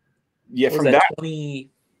from that that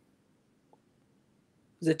 20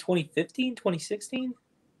 was it 2015, 2016?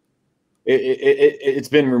 It's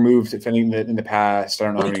been removed, if anything, in the past. I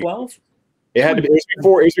don't know. 2012? It had to be. It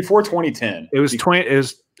was before 2010. It was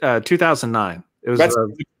 2009. It was.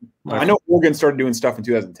 I know Oregon started doing stuff in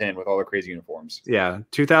 2010 with all the crazy uniforms. Yeah,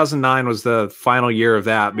 2009 was the final year of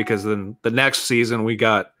that, because then the next season we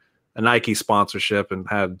got a Nike sponsorship and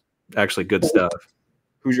had actually good stuff.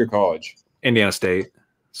 Who's your college? Indiana State.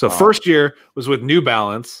 So first year was with New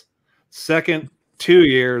Balance. Second 2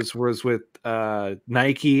 years was with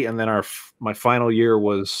Nike, and then my final year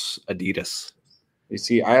was Adidas. You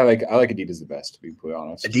see, I like Adidas the best, to be completely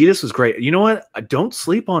honest. Adidas was great. You know what? I don't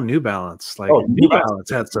sleep on New Balance. Like New Balance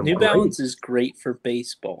had some. New Balance is great for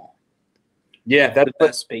baseball. Yeah, that's the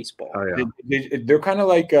best baseball. Oh yeah. They're kind of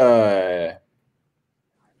like in a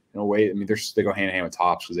way. I mean, they go hand in hand with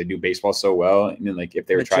Tops because they do baseball so well. And then like if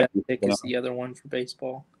they were trying to Majestic is the other one for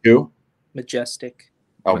baseball. who? Majestic.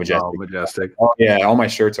 Oh, Majestic. Oh, Majestic. Oh, yeah, all my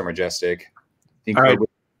shirts are Majestic. I think All right.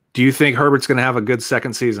 Do you think Herbert's going to have a good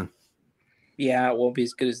second season? Yeah, it won't be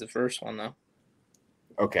as good as the first one though.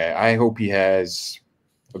 Okay, I hope he has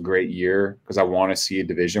a great year because I want to see a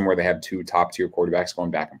division where they have two top tier quarterbacks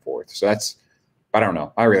going back and forth. So that's, I don't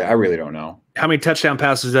know. I really don't know. How many touchdown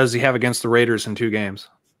passes does he have against the Raiders in 2 games?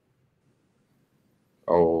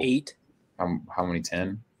 Oh, 8. How many?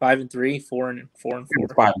 10? 5 and 3, 4 and 4.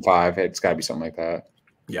 5 and 5. It's got to be something like that.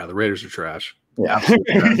 Yeah, the Raiders are trash. Yeah,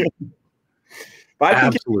 But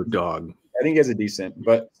absolute dog. I think he has a decent.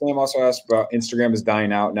 But Sam also asked about Instagram is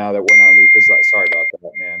dying out now that we're not Loop is. Sorry about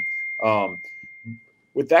that, man.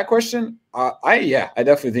 With that question, I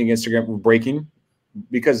definitely think Instagram breaking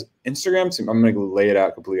because Instagram. I'm going to lay it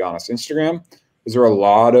out completely honest. Instagram is there a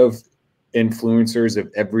lot of influencers of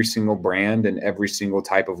every single brand and every single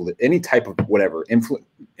type of any type of whatever.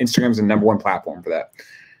 Instagram's the number one platform for that,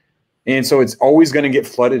 and so it's always going to get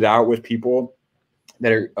flooded out with people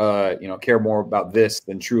that are care more about this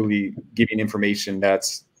than truly giving information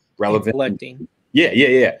that's relevant. Collecting.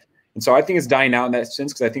 Yeah. And so I think it's dying out in that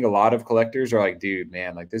sense because I think a lot of collectors are like, dude,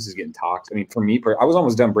 man, like this is getting toxic. I mean, for me, I was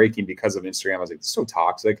almost done breaking because of Instagram. I was like, it's so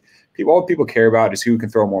toxic. All people care about is who can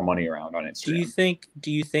throw more money around on Instagram. Do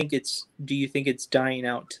you think it's dying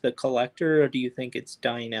out to the collector, or do you think it's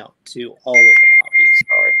dying out to all of the hobbies?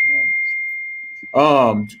 Sorry,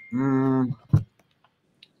 man.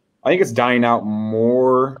 I think it's dying out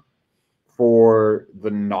more for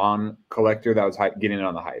the non-collector that was getting in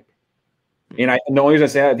on the hype. And the only reason I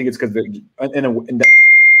say that, I think it's because man, I'm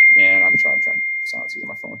trying to silence using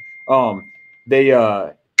my phone. They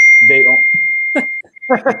don't.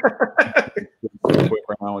 Wait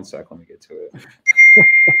for 1 sec. Let me get to it.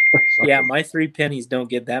 Yeah, my 3 pennies don't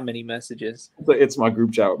get that many messages. It's my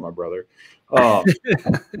group chat with my brother.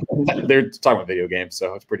 They're talking about video games,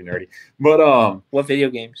 so it's pretty nerdy. But what video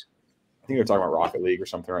games? I think they're talking about Rocket League or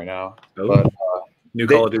something right now. Oh. But New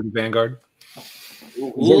Call of Duty Vanguard.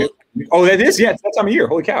 Oh, that is, yeah, it's that time of year.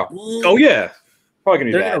 Holy cow. Oh yeah. Probably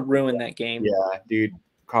gonna do They're that. gonna ruin that game. Yeah, dude.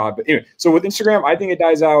 God. But anyway, so with Instagram, I think it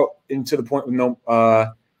dies out into the point with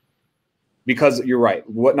because you're right.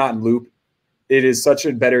 Whatnot and Loop, it is such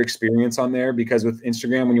a better experience on there because with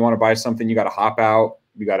Instagram, when you want to buy something, you got to hop out,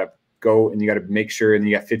 you got to go and you got to make sure, and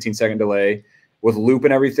you got 15-second delay. With Loop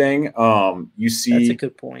and everything, you see that's a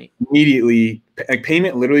good point. Immediately, like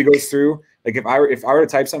payment literally goes through. Like if I were to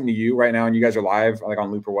type something to you right now and you guys are live, like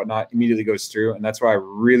on Loop or whatnot, immediately goes through, and that's what I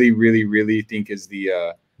really, really, really think is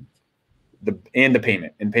the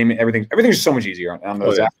payment everything's just so much easier on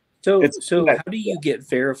those apps. So how do you get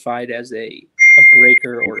verified as a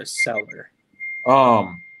breaker or a seller?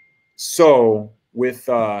 So with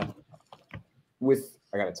I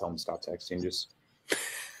gotta tell them to stop texting. Just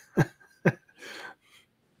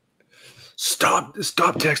stop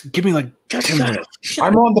texting. Give me like 10 minutes.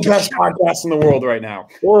 I'm on the best podcast in the world right now.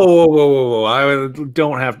 Whoa. You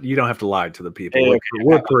don't have to lie to the people. Hey,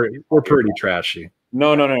 we're pretty trashy.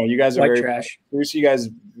 No. You guys are White very trash. You guys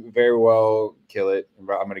very well kill it. I'm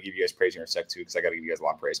going to give you guys praise in a sec too because I got to give you guys a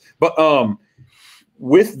lot of praise. But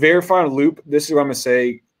with Verify and Loop, this is what I'm going to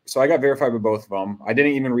say. So I got verified with both of them. I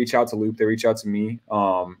didn't even reach out to Loop. They reached out to me.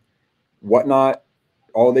 Whatnot,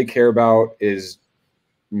 all they care about is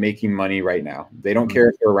making money right now. They don't care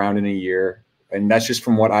if they're around in a year. And that's just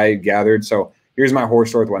from what I gathered. So here's my horror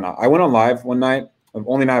story with Whatnot. I went on live one night.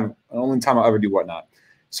 Only time I'll ever do Whatnot.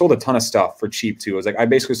 Sold a ton of stuff for cheap too. It was like I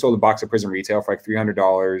basically sold a box of Prism Retail for like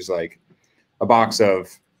 $300, like a box of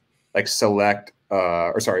like Select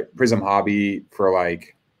Prism Hobby for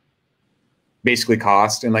like basically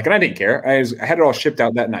cost, and I didn't care. I had it all shipped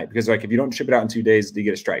out that night because like if you don't ship it out in 2 days, you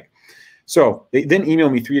get a strike. So they then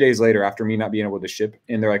emailed me 3 days later after me not being able to ship,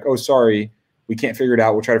 and they're like, "Oh, sorry, we can't figure it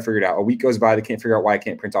out. We'll try to figure it out." A week goes by, they can't figure out why I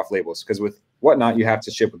can't print off labels because with Whatnot you have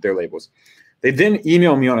to ship with their labels. They then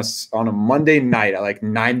emailed me on a Monday night at like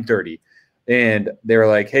 9:30, and they were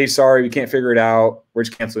like, "Hey, sorry, we can't figure it out. We're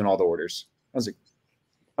just canceling all the orders." I was like,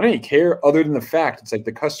 I don't even care other than the fact it's like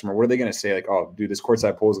the customer. What are they going to say? Like, "Oh, dude, this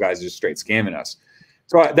Courtside Polls guy is just straight scamming us."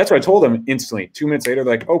 So that's what I told them instantly. 2 minutes later,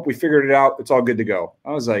 they're like, "Oh, we figured it out. It's all good to go."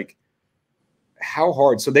 I was like, how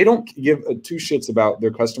hard? So they don't give two shits about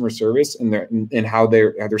their customer service and how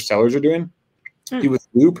their sellers are doing. With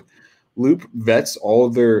Loop vets all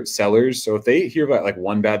of their sellers. So if they hear about like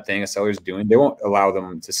one bad thing a seller's doing, they won't allow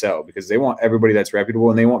them to sell because they want everybody that's reputable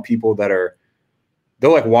and they want people that are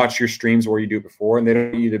they'll like watch your streams where you do it before, and they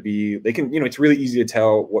don't need to be. They can, it's really easy to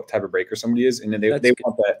tell what type of breaker somebody is, and then they want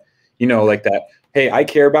that, like that. Hey, I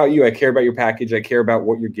care about you. I care about your package. I care about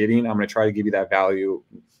what you're getting. I'm going to try to give you that value,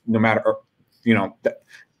 no matter, that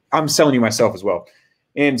I'm selling you myself as well.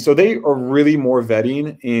 And so they are really more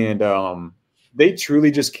vetting, and they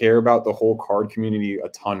truly just care about the whole card community a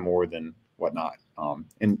ton more than Whatnot.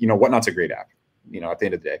 And Whatnot's a great app, at the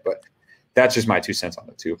end of the day. But that's just my 2 cents on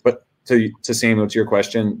it too. But to Samuel, to your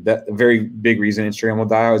question, that a very big reason Instagram will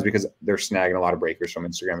die out is because they're snagging a lot of breakers from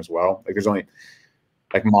Instagram as well. Like there's only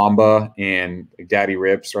like Mamba and Daddy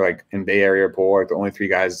Rips are like in Bay Area pool, like the only 3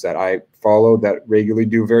 guys that I follow that regularly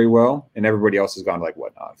do very well, and everybody else has gone to like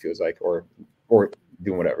Whatnot, it feels like, or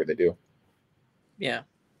doing whatever they do. Yeah,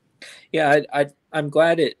 I'm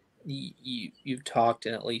glad you've talked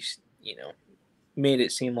and at least made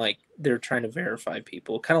it seem like they're trying to verify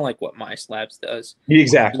people, kind of like what MySlabs does.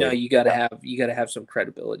 Exactly. You got to have some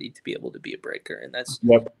credibility to be able to be a breaker, and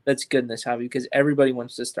that's good in this hobby because everybody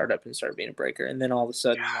wants to start up and start being a breaker, and then all of a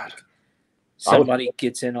sudden, like somebody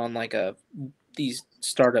gets in on like these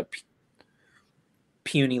startup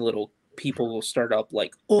puny little people will start up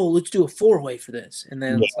like, oh, let's do a 4-way for this, and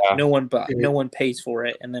then like no one pays for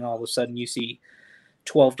it, and then all of a sudden you see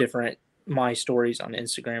 12 different my stories on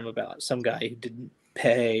Instagram about some guy who didn't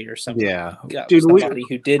pay or something. Yeah, somebody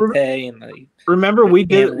who did pay, and they remember we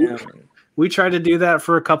tried to do that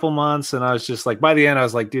for a couple months, and I was just like, by the end, I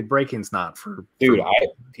was like, dude, breaking's not for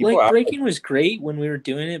breaking was great when we were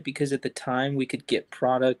doing it because at the time we could get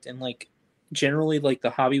product and like generally like the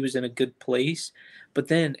hobby was in a good place. But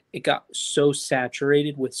then it got so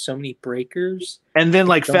saturated with so many breakers. And then,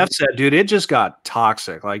 like Fef said, dude, it just got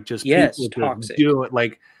toxic. Like, just toxic. Do it.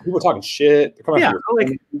 Like, people talking shit. Yeah,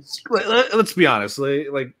 let's be honest.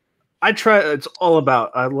 Like, I try. It's all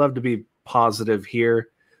about. I love to be positive here,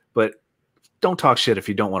 but don't talk shit if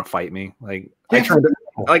you don't want to fight me. Like, I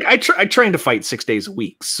train to fight 6 days a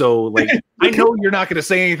week. So, like, I know you're not going to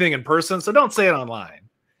say anything in person, so don't say it online.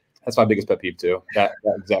 That's my biggest pet peeve too. That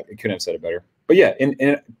exactly. Couldn't have said it better. But yeah,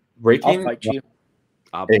 in breaking, I'll fight you.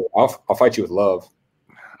 I'll fight you with love.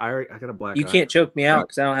 I got a black. You can't choke me out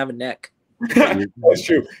because I don't have a neck. That's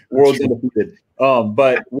true. World's undefeated.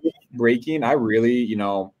 But with breaking, I really,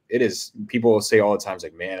 it is. People say all the time, it's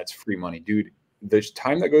like, man, it's free money, dude. There's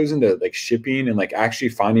time that goes into like shipping and like actually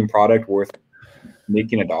finding product worth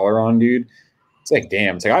making $1 on, dude. It's like,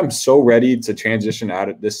 damn. It's like I'm so ready to transition out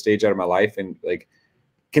of this stage out of my life and like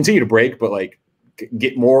continue to break, but like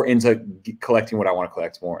get more into collecting what I want to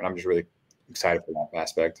collect more. And I'm just really excited for that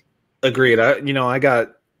aspect. Agreed.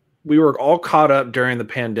 We were all caught up during the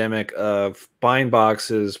pandemic of buying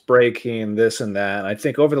boxes, breaking this and that. And I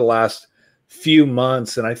think over the last few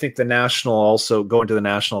months, and I think the national also going to the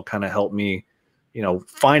national kind of helped me,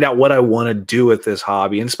 find out what I want to do with this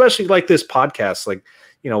hobby. And especially like this podcast, like,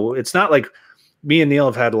 it's not like me and Neil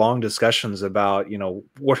have had long discussions about,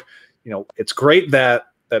 it's great that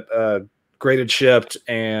Graded Shipped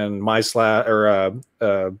and my slab or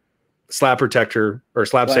Slab Protector or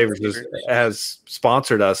Slab Savers has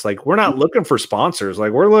sponsored us. Like, we're not looking for sponsors.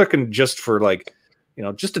 Like, we're looking just for like,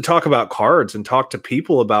 just to talk about cards and talk to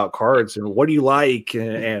people about cards and what do you like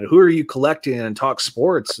and who are you collecting and talk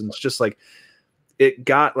sports. And it's just like, it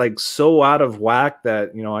got like so out of whack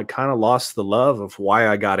that, I kind of lost the love of why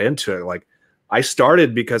I got into it. Like, I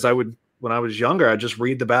started because when I was younger, I'd just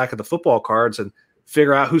read the back of the football cards and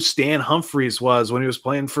figure out who Stan Humphries was when he was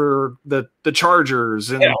playing for the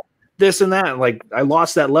Chargers and this and that. Like, I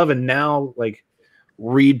lost that love, and now like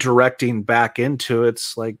redirecting back into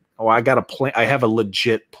it's like, oh, I got a plan. I have a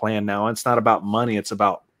legit plan now. It's not about money. It's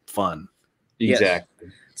about fun. Exactly.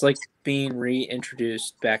 Yes. It's like being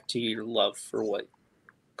reintroduced back to your love for what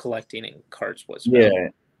collecting and cards was. Yeah.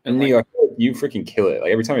 And Neil, I feel like you freaking kill it. Like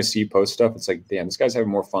every time I see you post stuff, it's like, damn, this guy's having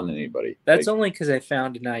more fun than anybody. That's only because I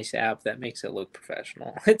found a nice app that makes it look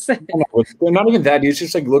professional. It's not even that, dude. It's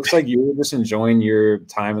just like looks like you're just enjoying your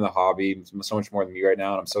time in the hobby so much more than me right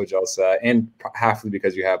now, and I'm so jealous of that. And half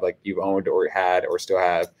because you have you've owned or had or still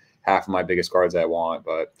have half of my biggest cards I want,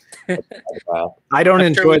 but I don't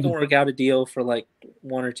enjoy. We can work out a deal for like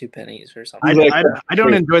 1 or 2 pennies or something. I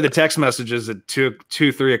don't enjoy the text messages at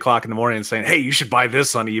 2-3 o'clock in the morning saying, "Hey, you should buy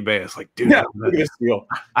this on eBay." It's like, dude, I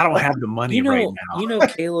don't have the money right now.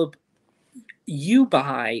 Caleb, you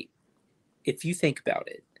buy. If you think about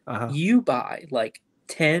it, you buy like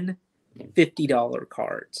 $10, $50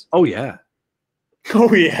 cards. Oh yeah.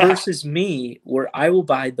 Versus me, where I will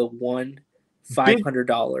buy the one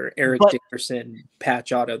 $500 Eric Dickerson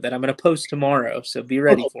patch auto that I'm going to post tomorrow. So be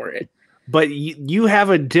ready for it. But you have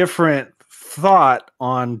a different thought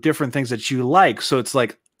on different things that you like. So it's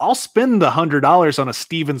like, I'll spend the $100 on a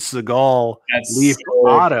Steven Seagal That's Leaf sick.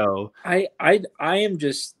 auto. I am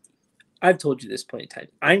just. I've told you this plenty of times.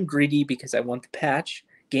 I'm greedy because I want the patch,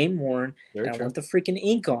 game worn, Very and I true. want the freaking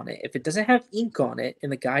ink on it. If it doesn't have ink on it,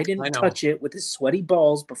 and the guy I didn't know. touch it with his sweaty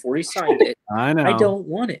balls before he signed it, I know. I don't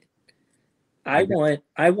want it. I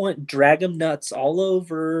I want drag 'em nuts all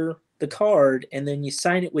over the card, and then you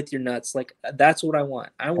sign it with your nuts. Like that's what I want.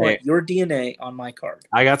 I want your DNA on my card.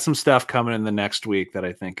 I got some stuff coming in the next week that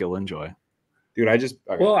I think you'll enjoy. Dude, I just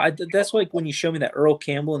okay. Well, that's like when you show me that Earl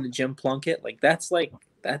Campbell and the Jim Plunkett. Like that's.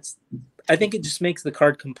 I think it just makes the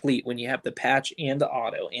card complete when you have the patch and the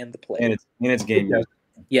auto and the play. and it's game used.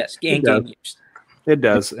 Yes, game used. It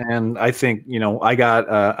does, and I think I got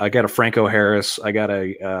a Franco Harris, I got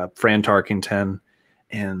a Fran Tarkington,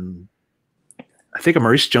 and I think a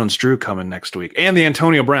Maurice Jones-Drew coming next week, and the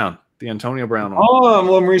Antonio Brown. One. Oh,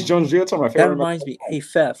 well, Maurice Jones-Drew. That's one of my favorite. That reminds me. Hey,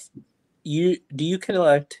 Fef, do you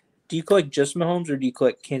collect just Mahomes or do you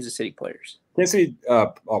collect Kansas City players? Kansas City,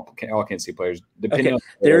 all Kansas City players. Depending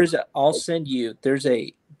Okay, I'll send you. There's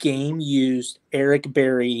a game used Eric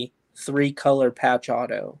Berry 3-color patch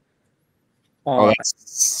auto.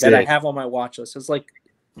 That I have on my watch list. It's like,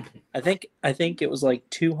 I think it was like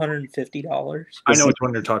 $250. I know which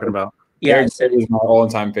one you're talking about. Yeah, Eric Berry is my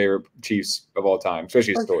all-time favorite Chiefs of all time,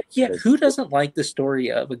 especially his story. Yeah, who doesn't like the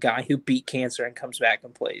story of a guy who beat cancer and comes back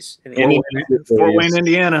and plays? Fort Wayne,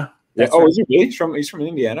 Indiana. Yeah. Oh, is he really? He's from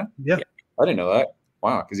Indiana. Yeah. I didn't know that.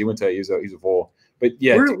 Wow, because he's a full. But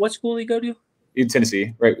yeah, what school did he go to? In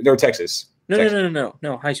Tennessee, right? Or Texas.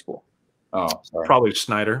 No, high school. Oh, sorry. Probably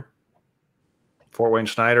Snyder. Fort Wayne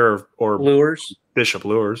Snyder or Lures. Bishop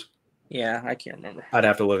Lures. Yeah, I can't remember. I'd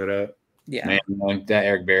have to look it up. Yeah. Man, that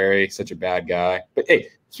Eric Berry, such a bad guy. But hey,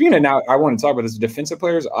 speaking of now, I want to talk about this defensive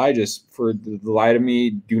players. I just, for the life of me,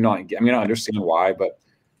 do not get. I mean, I understand why, but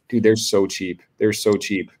dude, they're so cheap.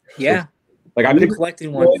 Yeah. Like I've been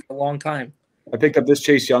collecting one for a long time. I picked up this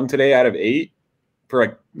Chase Young today out of 8 for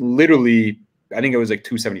like literally, I think it was like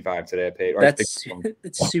 $275 today. I paid.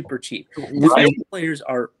 It's super cheap. Defensive players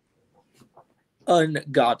are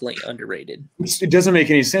ungodly underrated. It doesn't make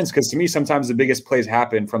any sense because to me, sometimes the biggest plays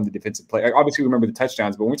happen from the defensive play. Obviously, we remember the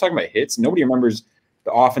touchdowns, but when we're talking about hits, nobody remembers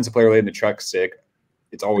the offensive player laying the truck sick.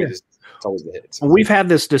 It's always the hits. We've had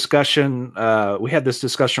this discussion. We had this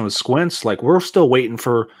discussion with Squints. Like we're still waiting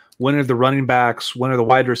for when are the running backs, when are the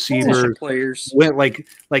wide receivers, players. When, like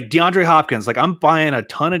DeAndre Hopkins. Like I'm buying a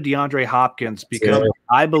ton of DeAndre Hopkins because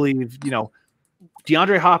I believe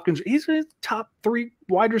DeAndre Hopkins. He's a top 3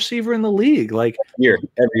 wide receiver in the league. Like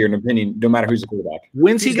every year, in opinion, no matter who's the quarterback.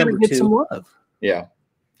 When's he going to get some love? Yeah,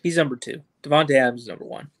 he's number 2. Devontae Adams is number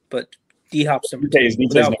 1, but D-Hop's number 2.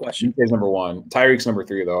 Without question. DK's number 1. Tyreek's number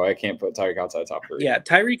 3, though. I can't put Tyreek outside the top 3. Yeah,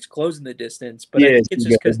 Tyreek's closing the distance, but I think it's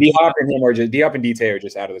just because D-Hop and him are just D-Hop and DT are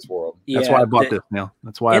just out of this world. Yeah, that's why I bought this, Neil.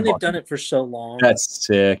 That's why. And they've done it for so long. That's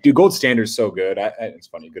sick, dude. Gold standard's so good. It's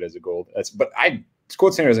funny, good as a gold.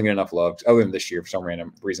 Gold standard doesn't get enough love other than this year for some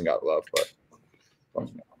random reason got love, but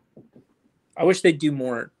I wish they'd do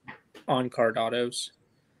more on-card autos.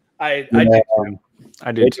 I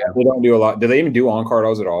do too. They don't do a lot. Do they even do on-card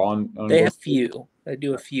autos at all? On they have few. They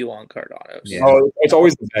do a few on-card autos. Yeah. Oh, it's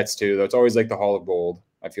always the vets too, though. It's always like the Hall of Gold.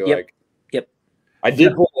 I feel like. Yep. I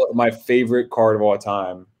did pull my favorite card of all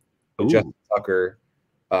time, Justin Tucker,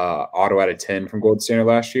 auto out of 10 from Gold Standard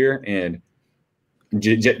last year, and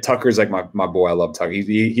Tucker's like my boy. I love Tucker.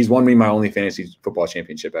 He's won me my only fantasy football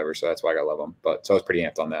championship ever, so that's why I love him. So I was pretty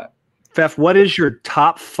amped on that. Fef, what is your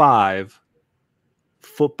top 5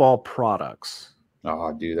 football products?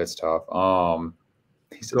 Oh, dude, that's tough. Go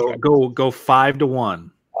 5 to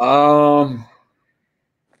 1.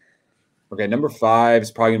 Okay, number 5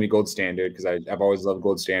 is probably gonna be Gold Standard because I've always loved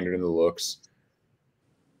Gold Standard and the looks.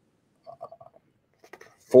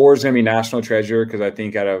 4 is gonna be National Treasure because I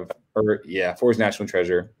think 4 is National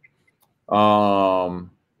Treasure. Man,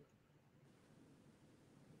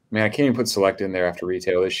 I can't even put Select in there after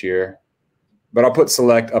retail this year, but I'll put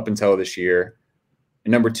Select up until this year.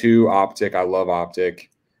 And number 2, Optic. I love Optic.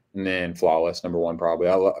 And then Flawless, number 1 probably.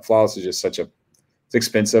 Flawless is just it's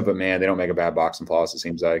expensive, but man, they don't make a bad box in Flawless, it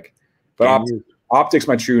seems like. But Optic's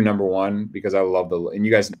my true number 1 because I love and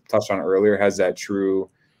you guys touched on it earlier, has that true,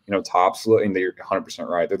 tops look, and you're 100%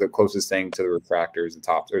 right. They're the closest thing to the refractors. The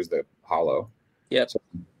tops, there's the hollow. Yeah. So,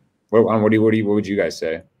 what would you guys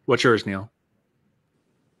say? What's yours, Neil?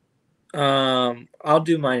 I'll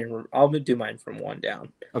do mine. I'll do mine from 1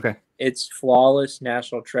 down. Okay. It's Flawless,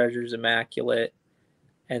 National Treasures, Immaculate,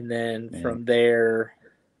 and then from there,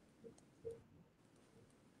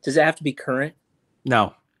 does it have to be current?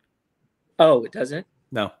 No. Oh, it doesn't?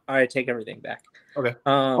 No. All right, take everything back. Okay. It's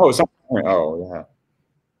not current. Oh, yeah.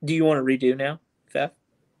 Do you want to redo now, Fef?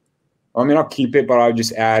 I mean, I'll keep it, but I'll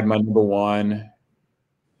just add my number one.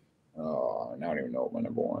 Oh, I don't even know what my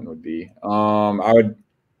number one would be. I would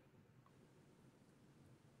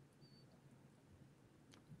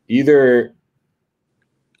either.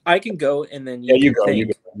 I can go and then Yeah, you can go. You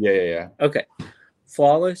think. go. Yeah. Okay.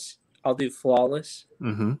 Flawless. I'll do flawless.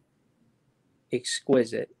 Mm-hmm.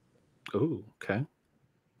 Exquisite. Oh, okay.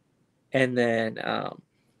 And then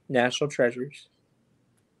National Treasures.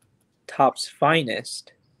 Top's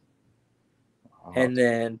Finest. And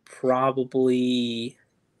then probably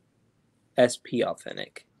SP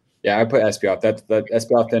Authentic. Yeah, I put SP Authentic. That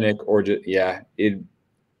SP Authentic, or just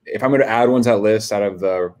if I'm going to add ones that list out of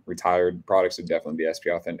the retired products, it'd definitely be SP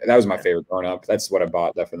Authentic. That was my favorite growing up. That's what I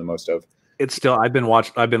bought definitely the most of. It's still I've been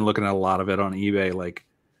looking at a lot of it on eBay. Like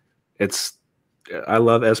I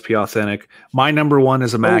love SP Authentic. My number one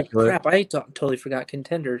is Immaculate. Oh crap! I totally forgot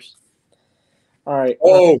Contenders. All right.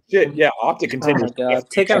 Oh shit! Yeah, Optic Oh Contenders. my god!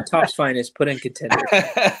 Take out Top's Finest. Put in Contenders.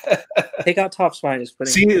 Take out Top's Finest. Put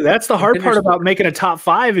in See, Contenders. that's the hard part Contenders. about making a top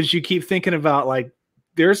five is you keep thinking about like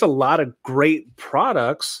there's a lot of great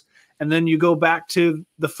products, and then you go back to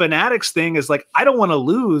the Fanatics thing is like I don't want to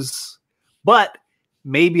lose, but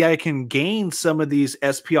maybe I can gain some of these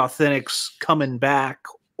SP Authentics coming back,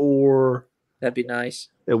 or That'd be nice.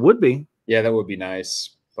 it would be. Yeah, that would be nice,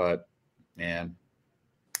 but man,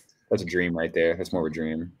 that's a dream right there. That's more of a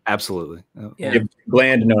dream. Absolutely. Yeah.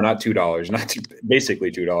 Bland, no, not $2,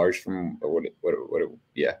 basically $2 from what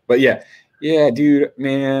yeah, but yeah, dude,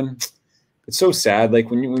 man, it's so sad. Like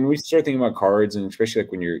when we start thinking about cards, and especially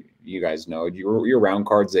like when you guys know you're around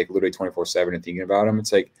cards like literally 24/7 and thinking about them,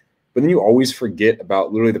 it's like, but then you always forget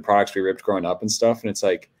about literally the products we ripped growing up and stuff, and it's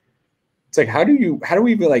like how do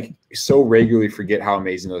we even like so regularly forget how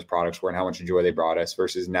amazing those products were and how much joy they brought us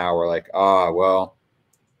versus now we're like, well,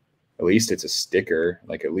 at least it's a sticker.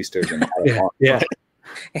 Like at least there's an yeah.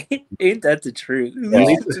 Ain't that the truth?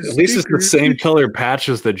 At least it's the same color patch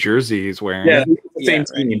as the jersey he's wearing. Yeah, it's the same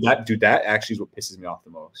right. team. That actually is what pisses me off the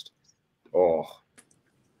most. Oh,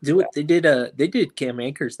 Do it. They did Cam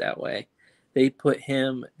Akers that way. They put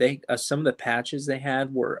him. Some of the patches they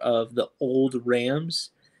had were of the old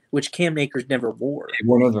Rams, which Cam Akers never wore.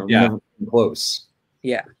 one of them never close.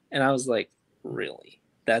 Yeah, and I was like, really?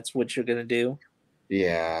 That's what you're gonna do?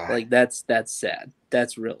 Yeah, Like that's sad.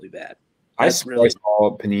 That's really bad. I That's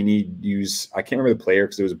saw Panini use. I can't remember the player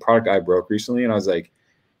because it was a product I broke recently, and I was like,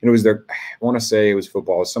 and it was their. I want to say it was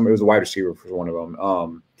football. It was a wide receiver for one of them.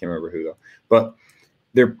 Can't remember who though. But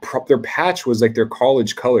their patch was like their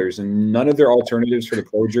college colors, and none of their alternatives for the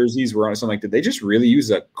pro jerseys were on something like. Did they just really use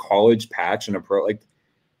a college patch and a pro? Like,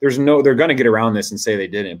 there's no. They're gonna get around this and say they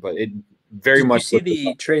didn't, but it very Did much. you see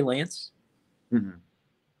the Trey Lance? Mm-hmm.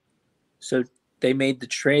 So they made the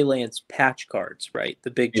Trey Lance patch cards, right? The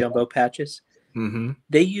big jumbo patches. Mm-hmm.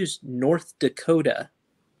 They used North Dakota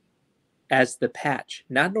as the patch,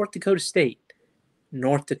 not North Dakota State.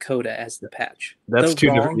 North Dakota as the patch. That's the two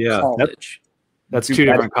wrong different. Yeah, college. that's two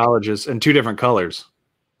different colleges and two different colors.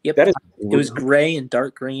 Yep, That is. it was gray and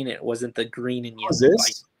dark green. It wasn't the green and What is yellow.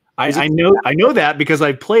 this? I know that because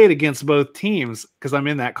I played against both teams because I'm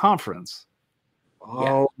in that conference.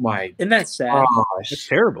 Oh my Isn't that sad? gosh! It's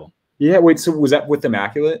terrible. Yeah, wait. So was that with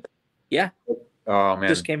Immaculate? Yeah. Oh man.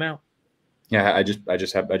 Just came out. Yeah, I just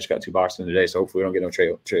got 2 boxes in today, so hopefully we don't get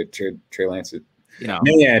no Trey Lance. No.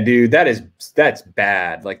 Man, dude, that's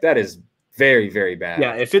bad. Like that is very, very bad.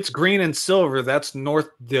 Yeah, if it's green and silver, that's North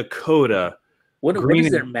Dakota. What Green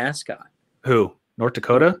is their and- mascot? Who? North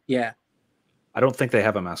Dakota? Yeah. I don't think they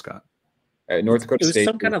have a mascot. North Dakota It was State.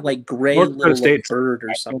 some kind of like gray North little Dakota State's- bird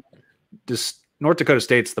or something. Just North Dakota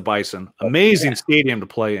State's the Bison. Amazing stadium to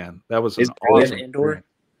play in. That was an Is it awesome indoor?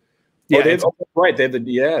 Yeah, they it's, right. They got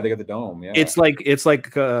the dome. Yeah, it's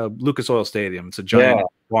like Lucas Oil Stadium. It's a giant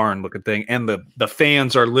barn looking thing, and the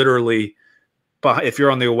fans are literally. If you're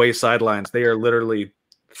on the away sidelines, they are literally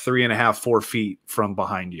 3.5, 4 feet from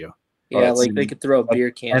behind you, Yeah, like they could throw a beer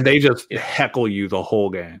can. and they just heckle you the whole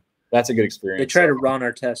game. that's a good experience. They try to run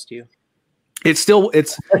or test you. It's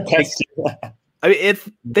I mean,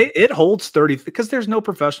 it holds 30 because there's no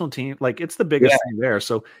professional team. Like it's the biggest thing there.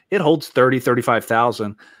 So it holds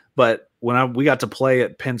 35,000. But when we got to play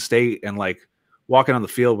at Penn State and like walking on the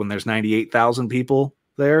field when there's 98,000 people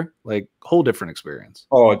there, like whole different experience.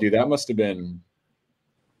 Oh, dude, that must have been.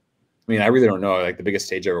 I mean, I really don't know. Like the biggest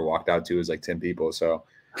stage I ever walked out to was like 10 people. So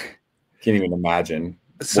can't even imagine.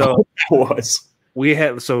 So what that was.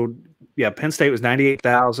 Penn State was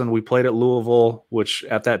 98,000. We played at Louisville, which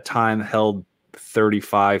at that time held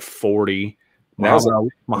 35, 40.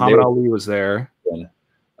 Muhammad Ali was there.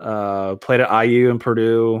 Played at IU and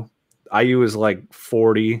Purdue. IU was like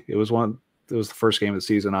 40. It was the first game of the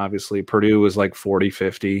season, obviously. Purdue was like 40,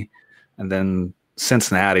 50. And then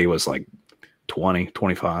Cincinnati was like 20,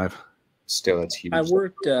 25. Still, that's huge. I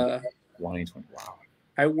worked 20, wow.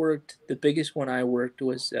 The biggest one I worked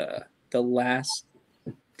was the last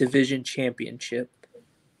division championship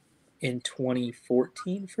in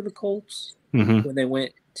 2014 for the Colts when they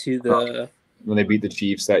went to when they beat the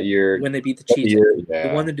Chiefs that year. When they beat the Chiefs, yeah.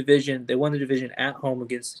 they won the division. They won the division at home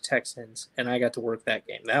against the Texans, and I got to work that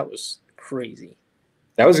game. That was crazy.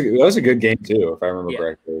 That was a good game too, if I remember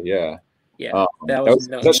correctly. Yeah. Yeah. That was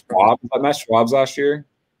Schwab. Was that Matt Schwab's last year?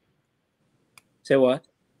 Say what?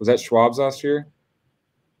 Was that Schwab's last year?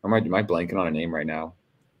 Or am I blanking on a name right now?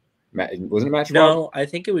 Wasn't it Matt Schwab? No, I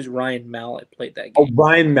think it was Ryan Mallett played that game. Oh,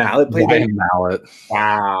 Ryan Mallett played that game? Mallett.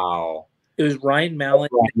 Wow. It was Ryan Mallett.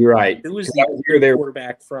 You're right. It was the year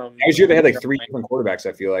quarterback from. That year they had like 3 different quarterbacks,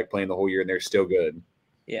 I feel like, playing the whole year, and they're still good.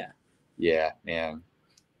 Yeah. Yeah, man.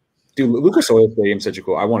 Dude, Lucas Oil Stadium's such a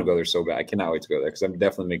cool. I want to go there so bad. I cannot wait to go there because I'm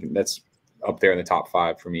definitely that's up there in the top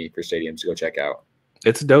 5 for me for stadiums to go check out.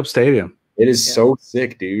 It's a dope stadium. It is so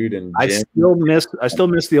sick, dude. And I still miss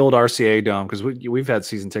the old RCA Dome because we've had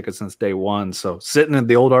season tickets since day one. So sitting in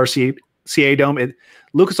the old RCA Dome,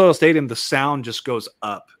 Lucas Oil Stadium, the sound just goes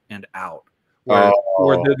up and out. Where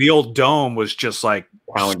the old dome was just like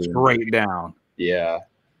straight down. Yeah.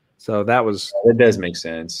 So that was. It does make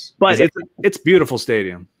sense. But it's beautiful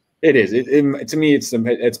stadium. It is. To me,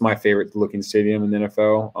 it's my favorite looking stadium in the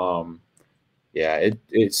NFL. Yeah,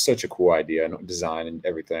 it's such a cool idea and design and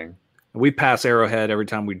everything. We pass Arrowhead every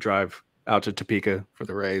time we drive out to Topeka for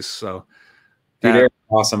the race. So, dude, Arrowhead's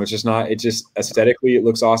awesome. It's just aesthetically, it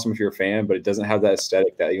looks awesome if you're a fan, but it doesn't have that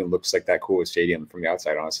aesthetic that even looks like that cool stadium from the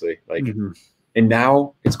outside, honestly. Like, and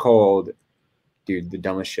now it's called, dude, the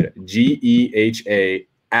dumbest shit. GEHA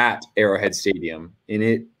at Arrowhead Stadium, and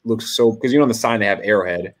it looks so because on the sign they have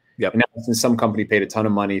Arrowhead. Yep. And now since some company paid a ton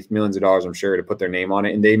of money, millions of dollars, I'm sure, to put their name on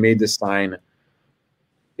it, and they made this sign.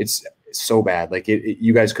 It's so bad. Like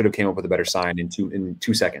you guys could have came up with a better sign in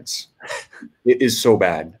 2 seconds. It is so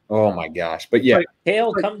bad. Oh my gosh. But yeah.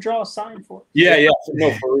 Hale, come draw a sign for it. Yeah.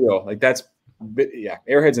 No, for real. Like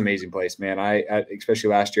Arrowhead's an amazing place, man. I especially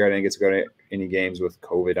last year I didn't get to go to any games with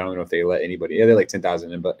COVID. I don't know if they let anybody. Yeah, they like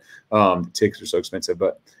 10,000 in, but tickets were so expensive.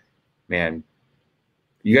 But man, have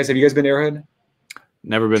you guys been to Arrowhead?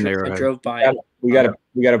 Never been to Arrowhead. I drove by. We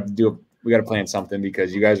gotta plan something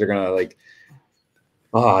because you guys are gonna like.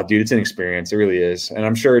 Oh, dude, it's an experience. It really is, and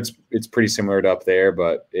I'm sure it's pretty similar to up there,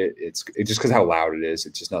 but it's just because how loud it is.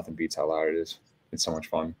 It's just nothing beats how loud it is. It's so much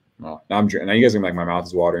fun. Oh, now you guys are like my mouth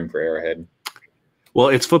is watering for Arrowhead. Well,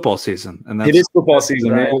 it's football season, and it is football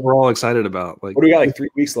season. Right. What we're all excited about. Like, what do we got? Like 3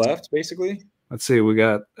 weeks left, basically. Let's see. We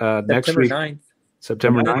got next week, 9th.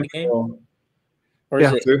 September 9th. Or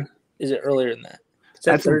is it earlier than that? It's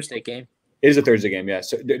that Thursday game. It is a Thursday game, yeah.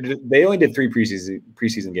 So they only did 3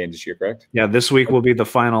 preseason games this year, correct? Yeah, this week will be the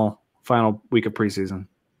final week of preseason.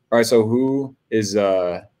 All right, so who's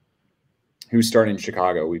starting in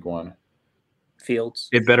Chicago week 1? Fields.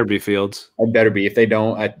 It better be Fields. It better be. If they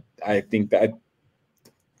don't, I think that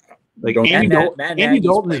like Andy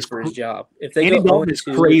Dalton is for his job. If they Andy go Dalton is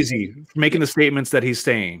crazy for making the statements that he's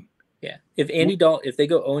saying. Yeah, if they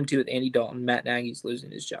go 0-2 with Andy Dalton, Matt Nagy's losing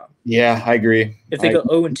his job. Yeah, I agree. If they go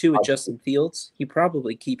 0-2 with Justin Fields, he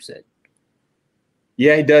probably keeps it.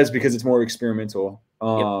 Yeah, he does because it's more experimental.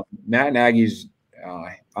 Yep. Matt Nagy's,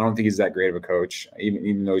 I don't think he's that great of a coach,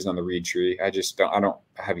 even though he's on the Reed tree. I don't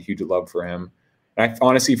have a huge love for him. And I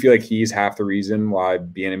honestly feel like he's half the reason why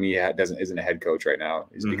Bieniemy isn't a head coach right now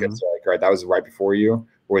is because like, right, that was right before you,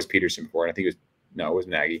 or was Peterson before? And I think it was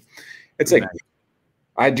Nagy. It's like.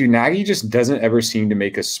 Nagy just doesn't ever seem to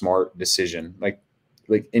make a smart decision. Like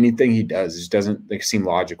anything he does just doesn't like seem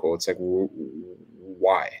logical. It's like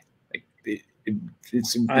why? Like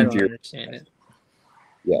it's. I don't understand it.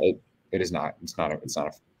 Yeah, it is not. It's not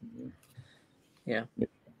a. Yeah.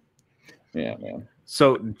 Yeah, man.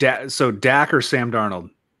 So Dak or Sam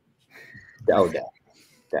Darnold? Oh, Dak.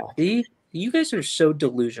 See, you guys are so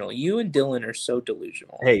delusional. You and Dylan are so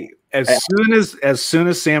delusional. Hey, as soon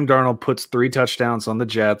as Sam Darnold puts 3 touchdowns on the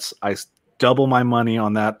Jets, I double my money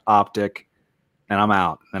on that optic, and I'm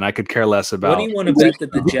out. And I could care less about. What do you want to bet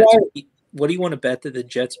that the Jets? What do you want to bet that the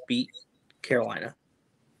Jets beat Carolina?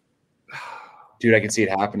 Dude, I can see it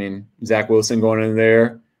happening. Zach Wilson going in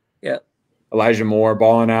there. Yep. Elijah Moore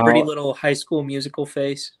balling out. Pretty little High School Musical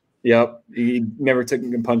face. Yep, he never took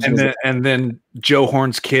a punch. And then Joe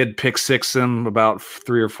Horn's kid pick 6 him about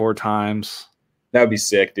 3 or 4 times. That would be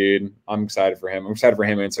sick, dude. I'm excited for him. I'm excited for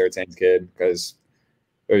him and Sartain's kid because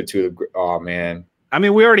they're 2 of the. Oh man. I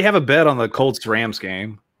mean, we already have a bet on the Colts Rams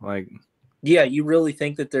game. Like, Yeah, you really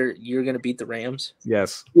think that you're going to beat the Rams?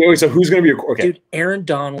 yes. Wait, so who's going to be your okay? Dude, Aaron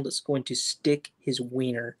Donald is going to stick his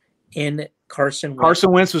wiener in Carson Wentz.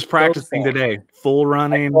 Carson Wentz was practicing far. today, full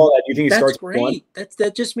running. Do you think he That's starts great.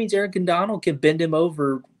 That just means Aaron Donald can bend him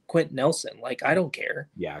over Quentin Nelson. Like, I don't care.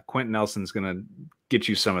 Yeah, Quentin Nelson's gonna get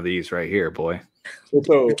you some of these right here, boy.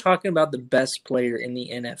 So You're talking about the best player in the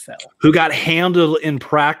NFL. Who got handled in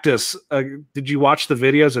practice? Did you watch the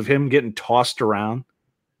videos of him getting tossed around?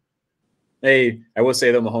 hey, I will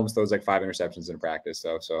say that Mahomes throws like 5 interceptions in practice,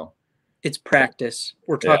 though. So It's practice.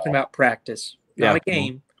 We're talking about practice, not a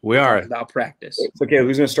game. We We're are talking about practice. it's okay.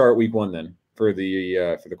 Who's going to start week 1 then for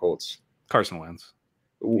the Colts? Carson Wentz.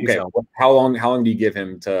 Okay, how long do you give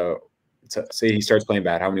him to say he starts playing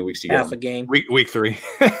bad? How many weeks do you give Half him? a game. Week 3.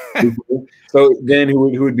 So then who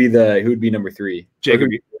would be number 3? Jacob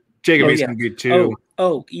Oh, Eason yeah. can be 2.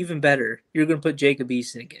 Oh, even better. You're going to put Jacob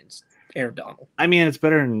Eason against Aaron Donald. I mean, it's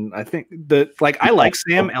better than I think I like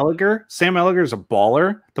Sam Ellinger. Sam Ellinger is a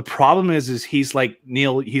baller. The problem is he's like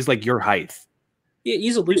Neil. He's like your height. Yeah,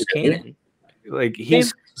 he's a loose cannon. Like he's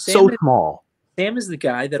Sam so small. Sam is the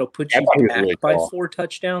guy that'll put I you thought he was back really by tall. 4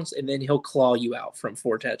 touchdowns, and then he'll claw you out from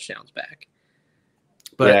 4 touchdowns back.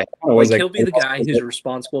 But He'll be the guy who's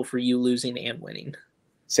responsible for you losing and winning.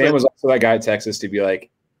 Sam was also that guy at Texas to be like,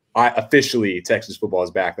 officially Texas football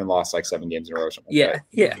is back, then lost like 7 games in a row. Or something like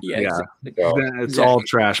Yeah. that. So, it's all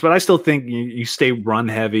trash. But I still think you stay run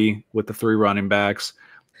heavy with the 3 running backs.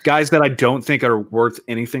 Guys that I don't think are worth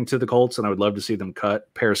anything to the Colts, and I would love to see them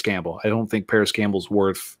cut. Paris Campbell. I don't think Paris Campbell's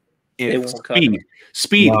worth They won't cut him.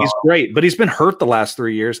 Speed. No. He's great, but he's been hurt the last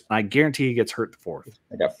 3 years, and I guarantee he gets hurt the 4th.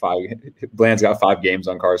 I got 5. Bland's got 5 games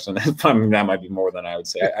on Carson. I mean, that might be more than I would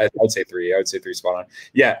say. I'd say 3. I would say 3 spot on.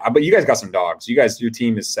 Yeah, but you guys got some dogs. Your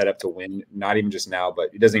team is set up to win. Not even just now, but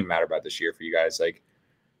it doesn't even matter about this year for you guys. Like,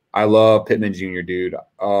 I love Pittman Jr., dude.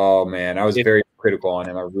 Oh man, I was very critical on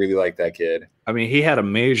him. I really like that kid. I mean, he had a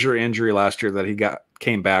major injury last year that he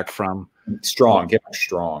came back from. Strong, get back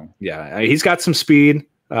strong. Yeah, he's got some speed.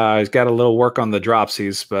 He's got a little work on the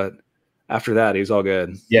dropsies, but after that, he's all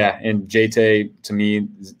good. Yeah, and JT, to me,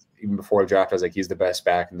 even before the draft, I was like, he's the best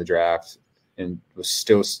back in the draft, and was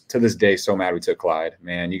still to this day so mad we took Clyde.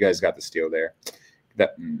 Man, you guys got the steal there.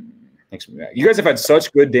 That makes me mad. You guys have had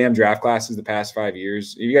such good damn draft classes the past 5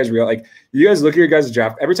 years. You guys you guys look at your guys'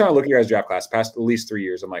 draft. Every time I look at your guys' draft class, past at least 3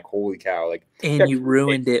 years, I'm like, holy cow! Like, And you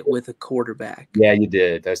ruined it with a quarterback. yeah, you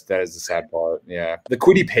did. That is the sad part. Yeah, the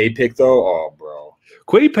Quiddy Pay pick though. Oh, bro.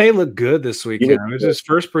 Quiddy Pay looked good this weekend. looked It was good. his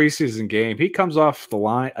first preseason game. He comes off the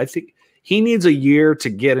line. I think he needs a year to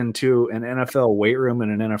get into an NFL weight room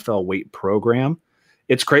and an NFL weight program.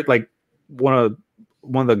 It's great. Like one of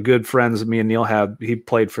the good friends me and Neil had, he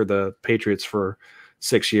played for the Patriots for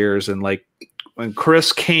 6 years. And like when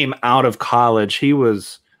Chris came out of college, he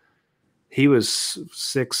was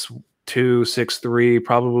 6'2", 6'3",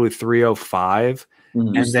 probably 305.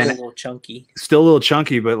 Mhm. And Still then a little chunky. still a little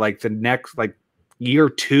chunky, but like the next, like year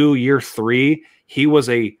 2, year 3, he was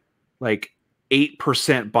a like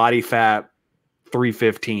 8% body fat,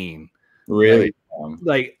 315. Really,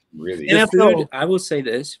 Like really. And The NFL food, I will say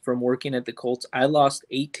this, from working at the Colts, I lost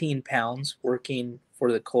 18 pounds working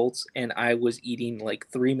for the Colts, and I was eating like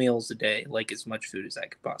 3 meals a day, like as much food as I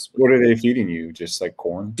could possibly. What are they feeding you? Just like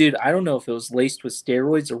corn? Dude, I don't know if it was laced with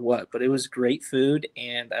steroids or what, but it was great food,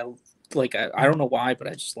 and I don't know why, but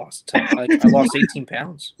I just lost I lost 18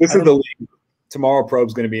 pounds. This I is don't the league. Tomorrow,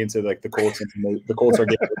 Probe's going to be into like the Colts. And the Colts are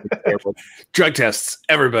getting terrible. drug tests,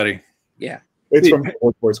 everybody Yeah. It's from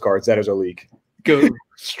sports cards. That is a leak. go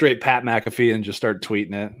straight Pat McAfee and just start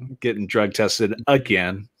tweeting it, getting drug tested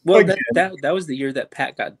again. Well, Again. that was the year that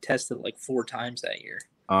Pat got tested like 4 times that year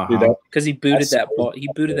Uh-huh. because he booted That's that so ball. He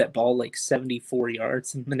booted that ball like 74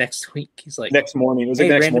 yards, and the next week he's like, Next morning, it was "Hey,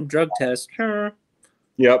 like next random morning. drug test." Huh.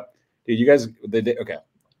 Yep, dude, you guys. Okay,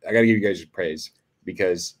 I got to give you guys praise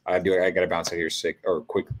because I got to bounce out here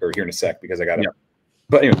here in a sec because I got to. Yep.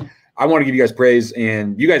 But anyway, I want to give you guys praise,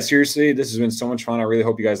 and you guys seriously, this has been so much fun. I really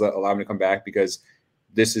hope you guys allow me to come back because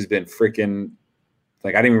this has been freaking.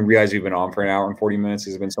 Like, I didn't even realize we've been on for an hour and 40 minutes.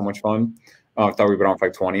 It's been so much fun. I thought we'd been on for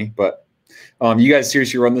like 20, but you guys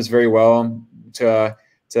seriously run this very well. To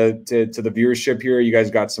the viewership here, you guys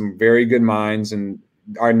got some very good minds, and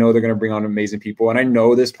I know they're going to bring on amazing people. And I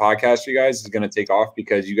know this podcast for you guys is going to take off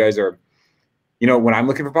because you guys are, when I'm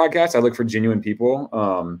looking for podcasts, I look for genuine people.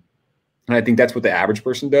 And I think that's what the average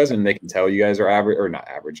person does, and they can tell you guys are average or not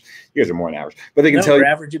average. You guys are more than average, but they can tell We're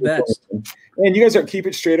you average at best. and you guys keep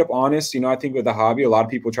it straight up honest. I think with the hobby, a lot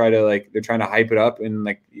of people they're trying to hype it up, and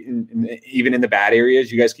like even in the bad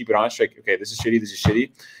areas, you guys keep it honest. Like, okay, this is shitty. This is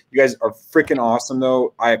shitty. You guys are freaking awesome,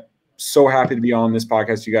 though. I so happy to be on this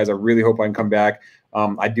podcast, you guys. I really hope I can come back.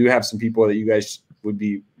 I do have some people that you guys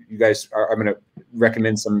I'm going to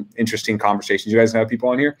recommend some interesting conversations. You guys have people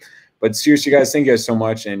on here, but seriously, guys, thank you guys so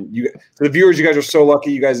much. And to the viewers, you guys are so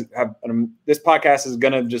lucky. You guys have this podcast is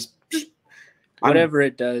going to just whatever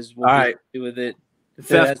it does. We'll all right. do with it. If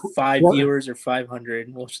it has 5 viewers or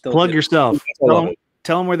 500, we'll still plug yourself.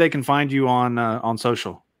 Tell them where they can find you on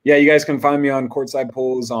social. Yeah, you guys can find me on Courtside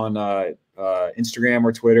Polls on Instagram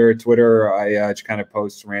or Twitter. Twitter, I just kind of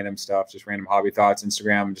post random stuff, just random hobby thoughts.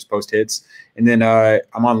 Instagram, just post hits. And then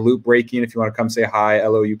I'm on Loop Breaking if you want to come say hi,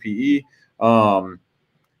 LOUPE.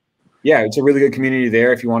 Yeah, it's a really good community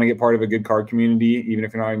there. If you want to get part of a good card community, even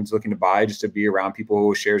if you're not even looking to buy, just to be around people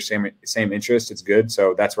who share same interest, it's good.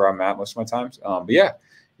 So that's where I'm at most of my times. But yeah,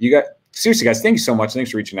 seriously, guys, thank you so much. Thanks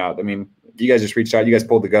for reaching out. I mean, you guys just reached out. You guys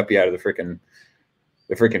pulled the guppy out of the freaking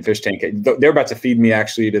fish tank. They're about to feed me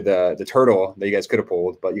actually to the turtle that you guys could have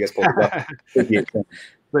pulled, but you guys pulled the guppy.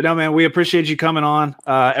 But no, man, we appreciate you coming on.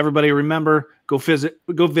 Everybody, remember, go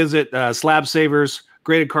visit Slab Savers,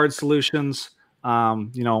 Graded Card Solutions. We're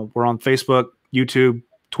on Facebook, YouTube,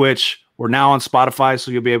 Twitch. We're now on Spotify, so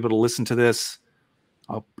you'll be able to listen to this.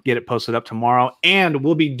 I'll get it posted up tomorrow, and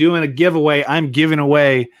we'll be doing a giveaway. I'm giving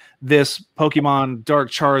away this Pokemon Dark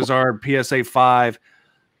Charizard PSA 5.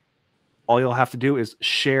 All you'll have to do is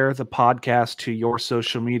share the podcast to your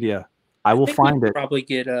social media. I will find it. Probably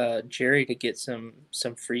get Jerry to get some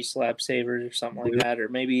free Slab Savers or something like that, or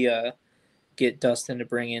maybe get Dustin to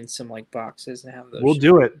bring in some like boxes and have those. We'll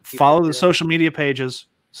do it. Follow the social media pages.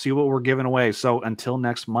 See what we're giving away. So until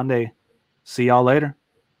next Monday, see y'all later.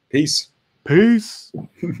 Peace. Peace.